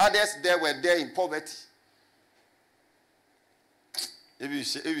 Others there were there in poverty.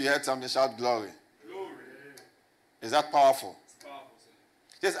 If you heard something, shout glory. Glory. Is that powerful?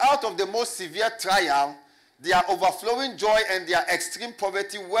 It says, out of the most severe trial, their overflowing joy and their extreme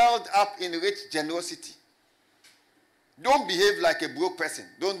poverty welled up in rich generosity. Don't behave like a broke person.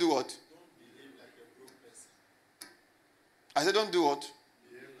 Don't do what? Don't behave like a broke person. I said, don't do what?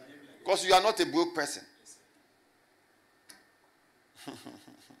 Because you are not a broke person.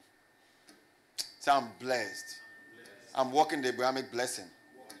 So I'm blessed. I'm walking the Abrahamic blessing.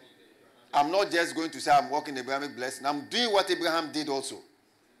 I'm not just going to say I'm walking the Abrahamic blessing. I'm doing what Abraham did also.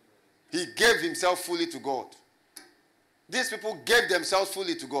 He gave himself fully to God. These people gave themselves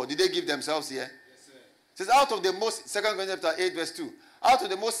fully to God. Did they give themselves here? Yes, sir. It says, out of the most, 2 Corinthians chapter 8, verse 2, out of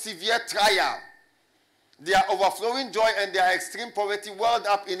the most severe trial, their overflowing joy and their extreme poverty welled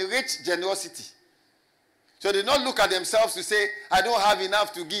up in rich generosity. So they did not look at themselves to say, I don't have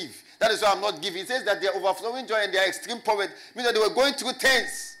enough to give. That is why I'm not giving. It says that their overflowing joy and their extreme poverty means that they were going through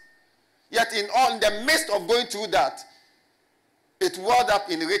things. Yet in the midst of going through that, it welled up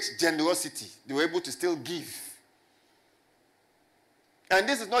in rich generosity. They were able to still give. And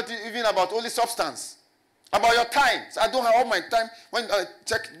this is not even about only substance. About your time. So I don't have all my time. When I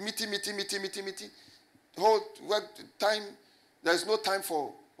check meeting. Whole work time, there is no time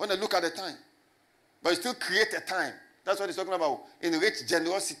for, when I look at the time. But you still create a time. That's what he's talking about. In rich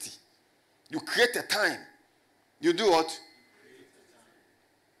generosity. You create a time. You do what?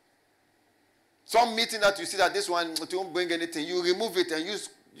 Some meeting that you see that this one won't bring anything, you remove it and use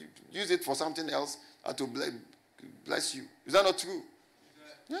it for something else to bless you. Is that not true?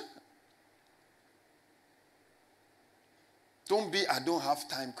 Yeah. Don't be I don't have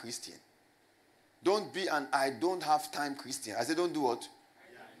time Christian. Don't be an I don't have time Christian. I said don't do what?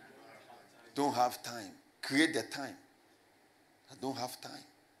 Don't have time. Create the time. I don't have time.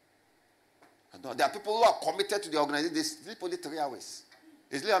 There are people who are committed to the organization. They sleep only 3 hours.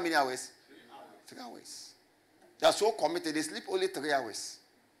 They sleep how many hours? 3 hours. They are so committed. They sleep only 3 hours.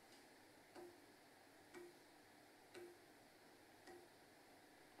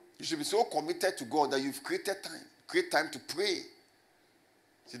 You should be so committed to God that you've created time. Create time to pray.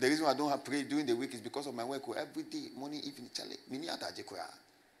 See, the reason why I don't have pray during the week is because of my work. Every day, morning, evening, chale.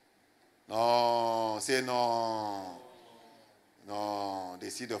 No, say no. No, the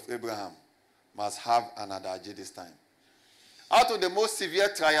seed of Abraham must have another adaje this time. Out of the most severe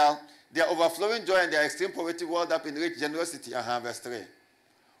trial, their overflowing joy and their extreme poverty welled up in rich generosity. Verse 3.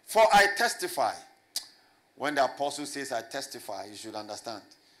 For I testify. When the apostle says I testify, you should understand.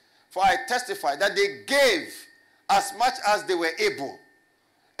 For I testify that they gave as much as they were able,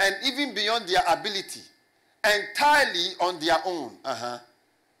 and even beyond their ability, entirely on their own.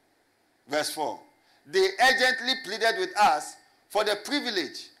 Verse 4. They urgently pleaded with us for the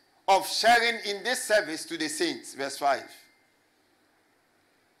privilege of sharing in this service to the saints. Verse 5.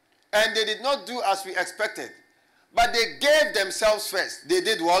 And they did not do as we expected, but they gave themselves first. They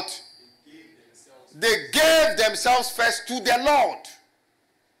did what? They gave themselves first to the Lord.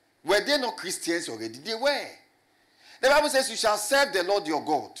 Were they not Christians already? They were. The Bible says you shall serve the Lord your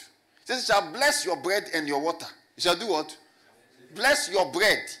God. It says you shall bless your bread and your water. You shall do what? Bless your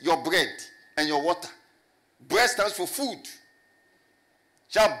bread and your water. Bread stands for food.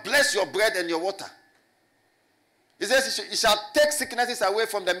 Shall bless your bread and your water. It says it shall take sicknesses away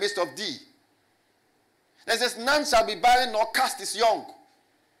from the midst of thee. It says none shall be barren nor cast his young.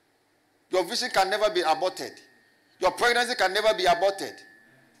 Your vision can never be aborted. Your pregnancy can never be aborted.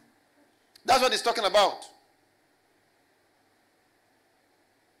 That's what he's talking about.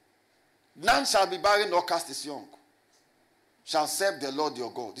 None shall be barren nor cast his young. Shall serve the Lord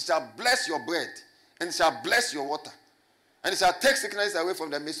your God. He shall bless your bread and he shall bless your water. And he shall take sickness away from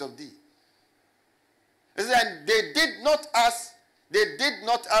the midst of thee. It says, and they did not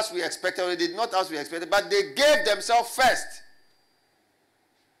as we expected, or they did not as we expected, but they gave themselves first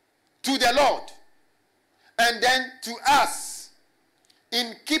to the Lord and then to us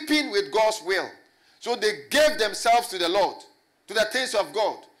in keeping with God's will. So they gave themselves to the Lord, to the things of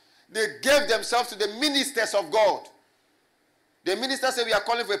God. They gave themselves to the ministers of God. The minister said, we are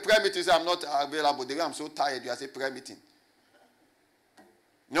calling for a prayer meeting. Say, I'm not available. They say, I'm so tired. You are saying prayer meeting.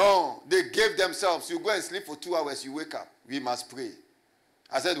 No, they gave themselves. You go and sleep for 2 hours. You wake up. We must pray.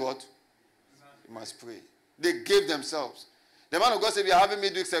 I said what? We must pray. They gave themselves. The man of God said, we are having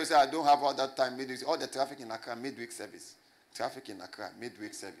midweek service. I don't have all that time. Midweek. All the traffic in Accra, midweek service. Traffic in Accra,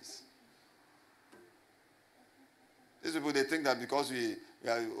 midweek service. These people, they think that because we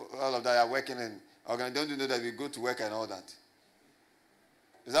are, all of that are working and don't you know that we go to work and all that?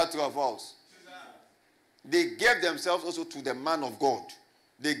 Is that true or false? They gave themselves also to the man of God.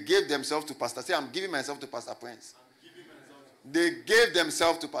 They gave themselves to Pastor. Say, I'm giving myself to Pastor Prince. They gave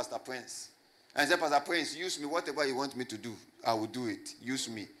themselves to Pastor Prince. And said, Pastor Prince, use me. Whatever you want me to do, I will do it. Use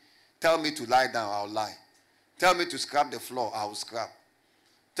me. Tell me to lie down, I'll lie. Tell me to scrub the floor, I will scrub.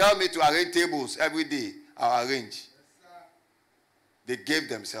 Tell me to arrange tables every day, I'll arrange. They gave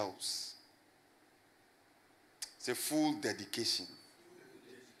themselves. It's a full dedication.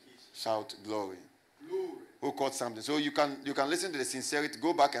 Shout glory. Who caught something? So you can listen to the sincerity.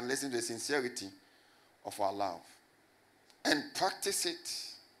 Go back and listen to the sincerity of our love. And practice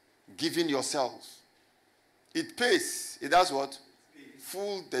it. Giving yourselves. It pays. It does what?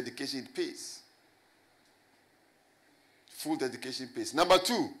 Full dedication. It pays. Full dedication pays. Number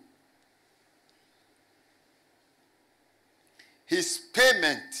 2. His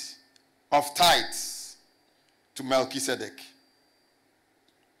payment of tithes to Melchizedek.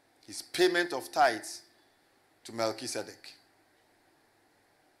 His payment of tithes to Melchizedek.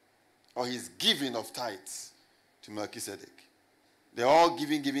 Or his giving of tithes to Melchizedek. They're all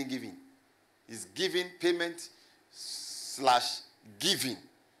giving. His giving, payment / giving.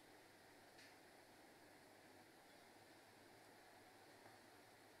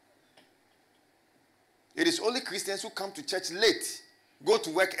 It is only Christians who come to church late, go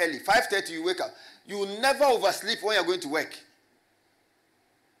to work early. 5:30 you wake up. You will never oversleep when you're going to work.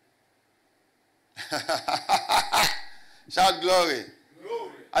 Shout glory.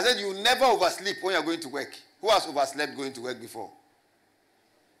 Glory. I said you will never oversleep when you're going to work. Who has overslept going to work before?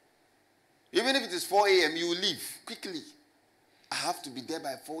 Even if it is 4 a.m., you will leave quickly. I have to be there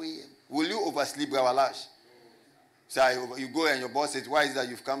by 4 a.m. Will you oversleep, Brother Lash? So you go and your boss says, why is that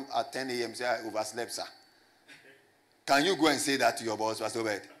you've come at 10 a.m.? Say, I overslept, sir. Can you go and say that to your boss, Pastor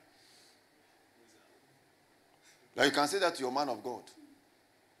Obed? Now you can say that to your man of God.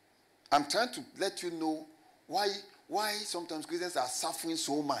 I'm trying to let you know why sometimes Christians are suffering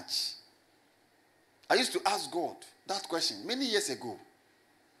so much. I used to ask God that question many years ago.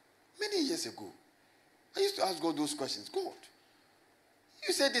 Many years ago. I used to ask God those questions. God,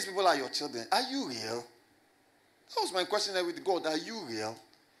 you said these people are your children. Are you real? That was my question with God. Are you real?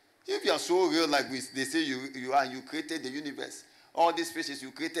 If you are so real like they say you are, you created the universe. All these fishes,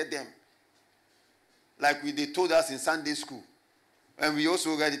 you created them. Like they told us in Sunday school. And we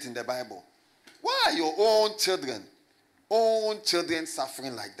also read it in the Bible. Why are your own children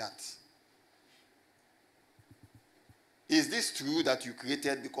suffering like that? Is this true that you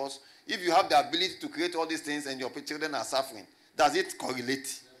created? Because if you have the ability to create all these things and your children are suffering, does it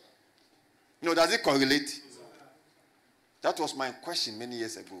correlate? No, does it correlate? That was my question many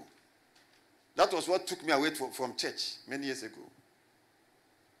years ago. That was what took me away from church many years ago.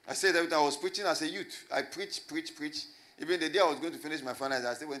 I said that I was preaching as a youth. I preach. Even the day I was going to finish my finals,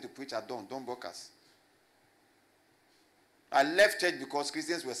 I still went to preach at dawn broadcast. I left church because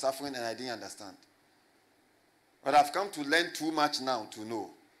Christians were suffering and I didn't understand. But I've come to learn too much now to know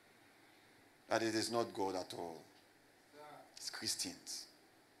that it is not God at all. It's Christians.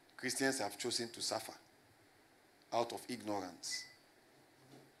 Christians have chosen to suffer out of ignorance.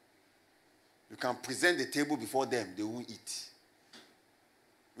 You can present the table before them, they won't eat.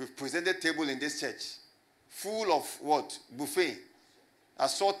 We've presented table in this church full of what? Buffet.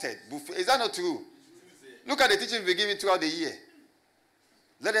 Assorted. Buffet. Is that not true? Look at the teaching we've given throughout the year.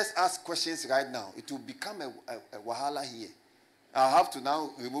 Let us ask questions right now. It will become a wahala here. I'll have to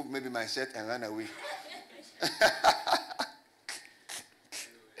now remove maybe my shirt and run away.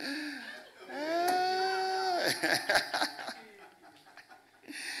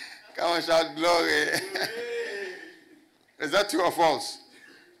 Come on, shout glory. Is that true or false?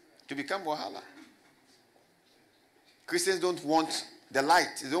 To become wahala. Christians don't want the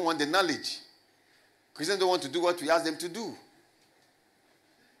light. They don't want the knowledge. Christians don't want to do what we ask them to do.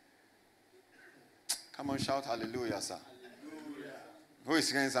 Come on, shout hallelujah, sir. Hallelujah. Who is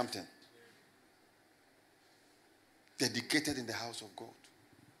saying something? Dedicated in the house of God.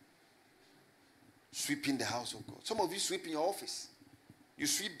 Sweeping the house of God. Some of you sweep in your office. You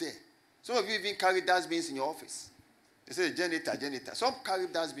sweep there. Some of you even carry dustbins in your office. They say janitor. Some carry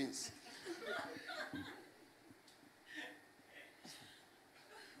dustbins.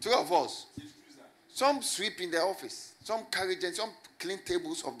 Two of us. Some sweep in their office. Some carry, some clean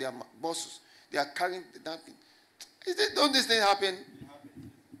tables of their bosses. They are carrying that thing. Don't this thing happen?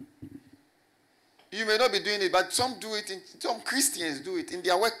 You may not be doing it, but some do it. Some Christians do it in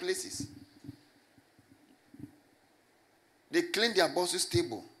their workplaces. They clean their boss's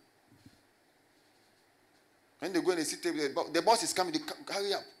table. When they go and they sit table, the boss is coming. They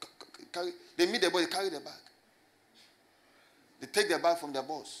carry up. They meet the boss. They carry the bag. They take the bag from their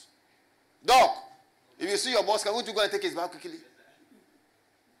boss. Dog, if you see your boss, won't you go and take his bag quickly?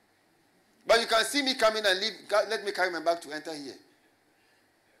 But you can see me coming and leave. Let me carry my bag to enter here.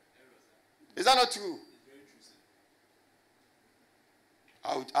 Is that not true?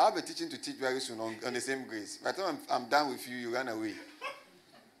 I have a teaching to teach very soon on the same grace. By the time I'm done with you, you run away.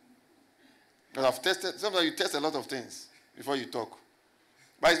 Because I've tested, sometimes you test a lot of things before you talk.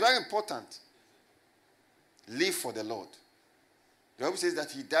 But it's very important. Live for the Lord. The Bible says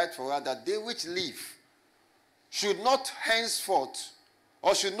that he died for us, that they which live should not henceforth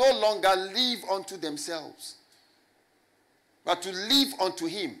or should no longer live unto themselves, but to live unto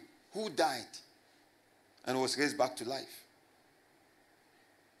him who died and was raised back to life.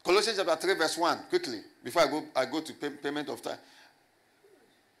 Colossians chapter 3 verse 1, quickly, before I go to payment of time.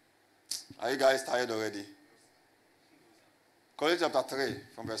 Are you guys tired already? Colossians chapter 3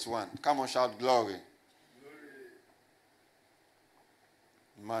 from verse 1. Come on, shout glory.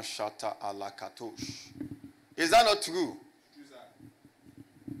 Mashata alakatosh. Is that not true?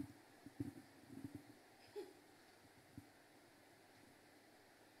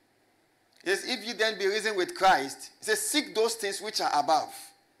 Yes, if you then be risen with Christ, it says, seek those things which are above.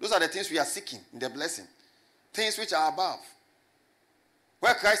 Those are the things we are seeking in the blessing. Things which are above.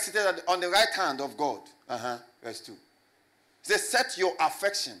 Where Christ seated on the right hand of God. Verse 2. It says, set your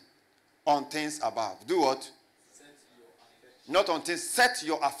affection on things above. Do what? Set your affection. Not on things. Set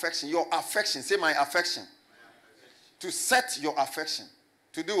your affection. Your affection. Say my affection. To set your affection.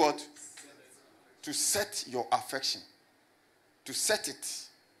 To do what? To set your affection. To set it.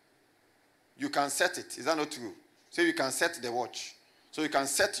 You can set it. Is that not true? So you can set the watch. So you can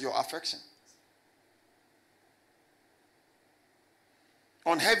set your affection.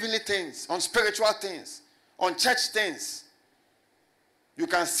 On heavenly things, on spiritual things, on church things. You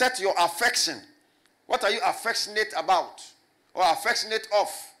can set your affection. What are you affectionate about? Or affectionate of?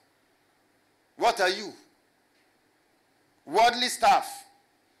 What are you? Worldly stuff.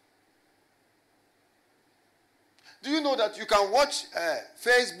 Do you know that you can watch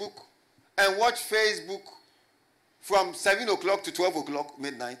Facebook and watch Facebook from 7 o'clock to 12 o'clock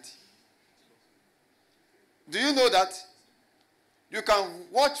midnight? Do you know that? You can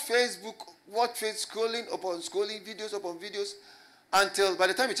watch Facebook, scrolling upon scrolling, videos upon videos, until by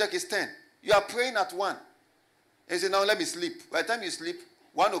the time you check it's 10. You are praying at 1. And you say, now let me sleep. By the time you sleep,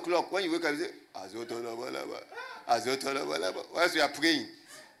 1 o'clock, when you wake up, you say, whilst you are praying.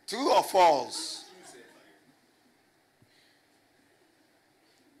 True or false?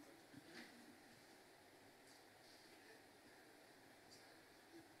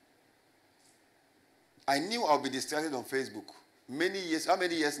 I knew I'll be distracted on Facebook. Many years. How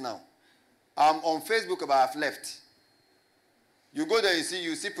many years now? I'm on Facebook, but I've left. You go there,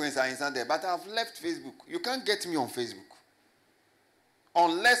 you see Prince Einstein there, but I've left Facebook. You can't get me on Facebook.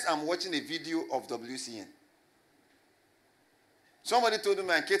 Unless I'm watching a video of WCN. Somebody told me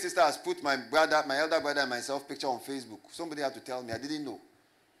my kid sister has put my elder brother and myself picture on Facebook. Somebody had to tell me. I didn't know.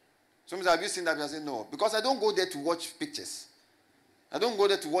 Somebody said, have you seen that? I said, no. Because I don't go there to watch pictures. I don't go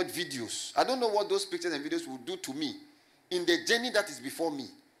there to watch videos. I don't know what those pictures and videos will do to me in the journey that is before me.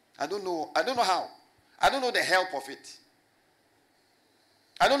 I don't know how. I don't know the help of it.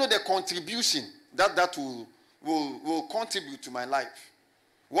 I don't know the contribution that will contribute to my life.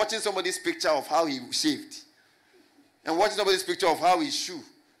 Watching somebody's picture of how he shaved. And watching somebody's picture of how he shoe.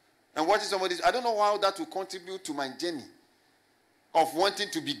 And watching somebody's, I don't know how that will contribute to my journey of wanting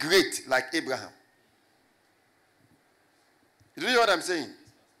to be great like Abraham. Do you know what I'm saying?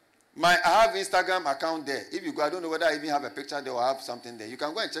 I have Instagram account there. If you go, I don't know whether I even have a picture there or have something there. You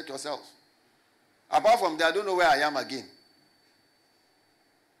can go and check yourself. Apart from that, I don't know where I am again.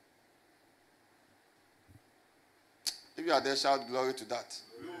 If you are there, shout glory to that.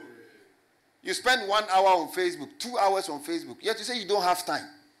 Glory. You spend 1 hour on Facebook, 2 hours on Facebook. Yet you say you don't have time.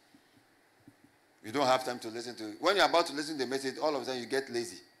 You don't have time to listen to it. When you're about to listen to the message, all of a sudden you get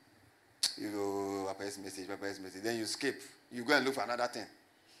lazy. You go, Papa's message. Then you skip. You go and look for another thing.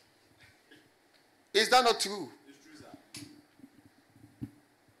 Is that not true? It's true, sir.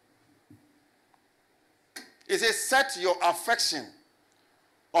 It says, set your affection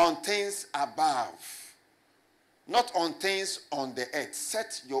on things above, not on things on the earth.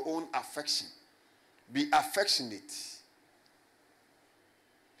 Set your own affection. Be affectionate.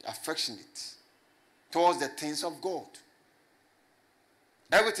 Be affectionate towards the things of God.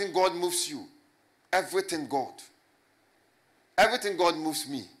 Everything God moves you. Everything God. Everything God moves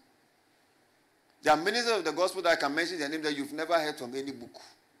me. There are ministers of the gospel that I can mention their name that you've never heard from any book.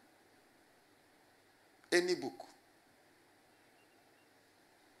 Any book.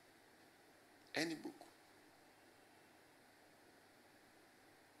 Any book.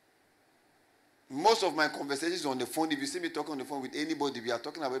 Most of my conversations on the phone, if you see me talking on the phone with anybody, we are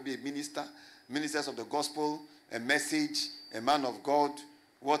talking about maybe a minister, ministers of the gospel, a message, a man of God,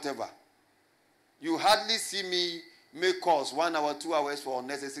 whatever. You hardly see me make calls 1 hour, 2 hours for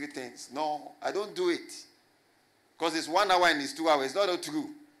unnecessary things. No, I don't do it. Because it's 1 hour and it's 2 hours. It's not true.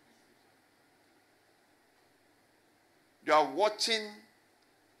 You are watching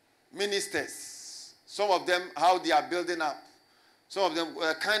ministers. Some of them, how they are building up. Some of them,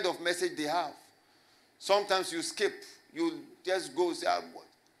 the kind of message they have. Sometimes you skip. You just go say,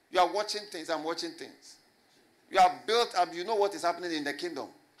 you are watching things. I'm watching things. You are built up. You know what is happening in the kingdom.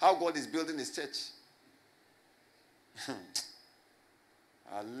 How God is building his church.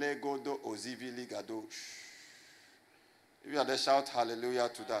 Alegodo ozivili gadosh. If you are there, shout hallelujah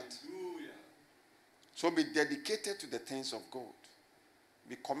to that. Hallelujah. So be dedicated to the things of God.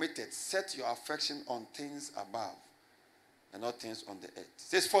 Be committed. Set your affection on things above and not things on the earth. It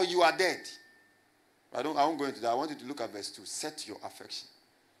says, for you are dead. I won't go into that. I want you to look at verse 2. Set your affection.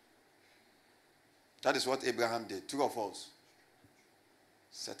 That is what Abraham did. True or false?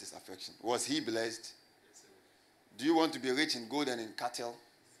 Set his affection. Was he blessed? Do you want to be rich in gold and in cattle?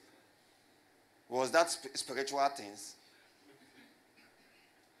 Was that spiritual things?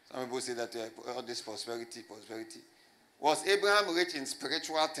 Some people say that all this prosperity. Was Abraham rich in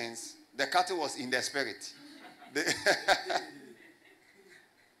spiritual things? The cattle was in the spirit.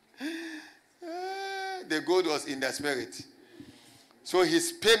 The gold was in the spirit. So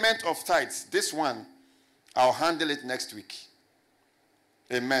his payment of tithes, this one, I'll handle it next week.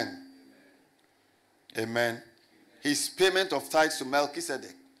 Amen. Amen. His payment of tithes to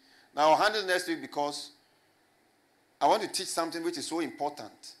Melchizedek. Now I'll handle it next week because I want to teach something which is so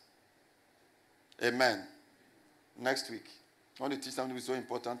important. Amen. Next week. I want to teach something which is so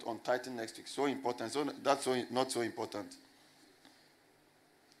important on tithing next week. So important. So that's so not so important.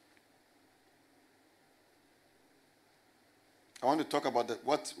 I want to talk about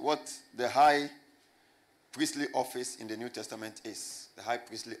what the high priestly office in the New Testament is. The high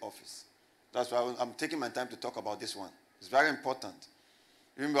priestly office. That's why I'm taking my time to talk about this one. It's very important.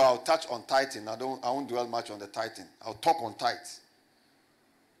 Remember, I'll touch on tithing. I won't dwell much on the tithing. I'll talk on tithes.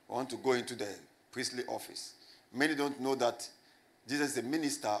 I want to go into the priestly office. Many don't know that Jesus is the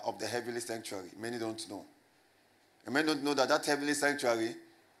minister of the heavenly sanctuary. Many don't know. And many don't know that that heavenly sanctuary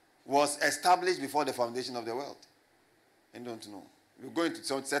was established before the foundation of the world. And don't know. We're going to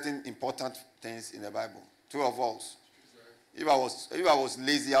some certain important things in the Bible. True or false? If I was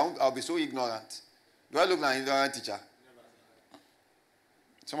lazy, I'll be so ignorant. Do I look like an ignorant teacher?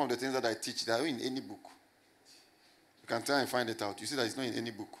 Some of the things that I teach, they are in any book. You can try and find it out. You see that it's not in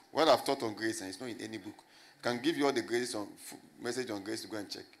any book. What I've taught on grace, and it's not in any book. I can give you all the grace on message on grace to go and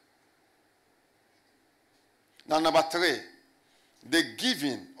check. Now, number 3, the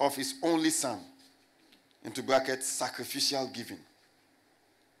giving of his only son. Into brackets, sacrificial giving.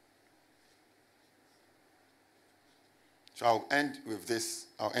 So I'll end with this.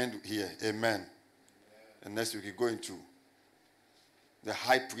 I'll end here. Amen. And next week we go into the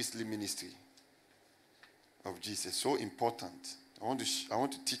high priestly ministry of Jesus. So important. I want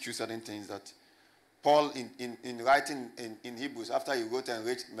to teach you certain things that Paul, in writing in Hebrews, after he wrote and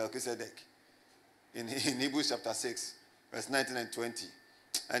reached Melchizedek, in Hebrews chapter 6, verse 19 and 20,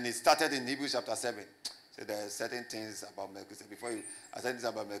 and it started in Hebrews chapter 7. So there are certain things about Melchizedek. I said this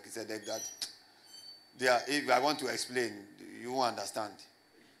about Melchizedek that if I want to explain, you won't understand.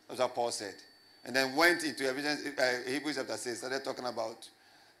 That's what Paul said. And then went into Hebrews chapter 6, started talking about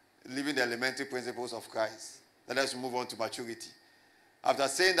living the elementary principles of Christ. Let us move on to maturity. After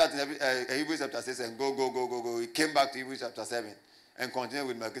saying that in Hebrews chapter 6 and go, he came back to Hebrews chapter 7 and continued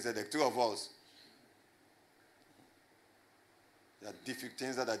with Melchizedek. 2 of us. There are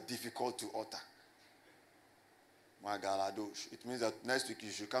things that are difficult to utter. My God, it means that next week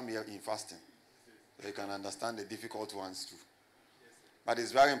you should come here in fasting. So you can understand the difficult ones too. But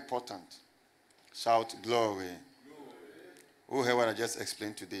it's very important. Shout glory. Who heard what I just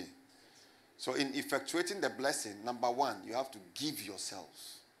explained today? So in effectuating the blessing, number 1, you have to give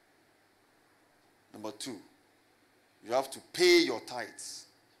yourselves. Number 2, you have to pay your tithes.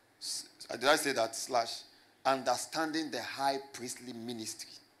 Did I say that? / understanding the high priestly ministry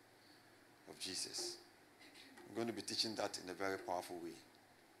of Jesus. I'm going to be teaching that in a very powerful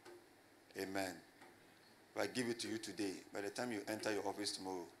way. Amen. If I give it to you today, by the time you enter your office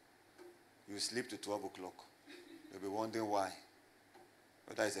tomorrow, you sleep to 12 o'clock. You'll be wondering why.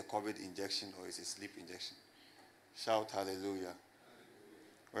 Whether it's a COVID injection or it's a sleep injection. Shout hallelujah.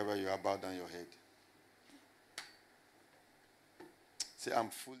 Wherever you are, bow down your head. Say, I'm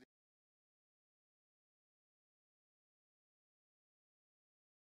fully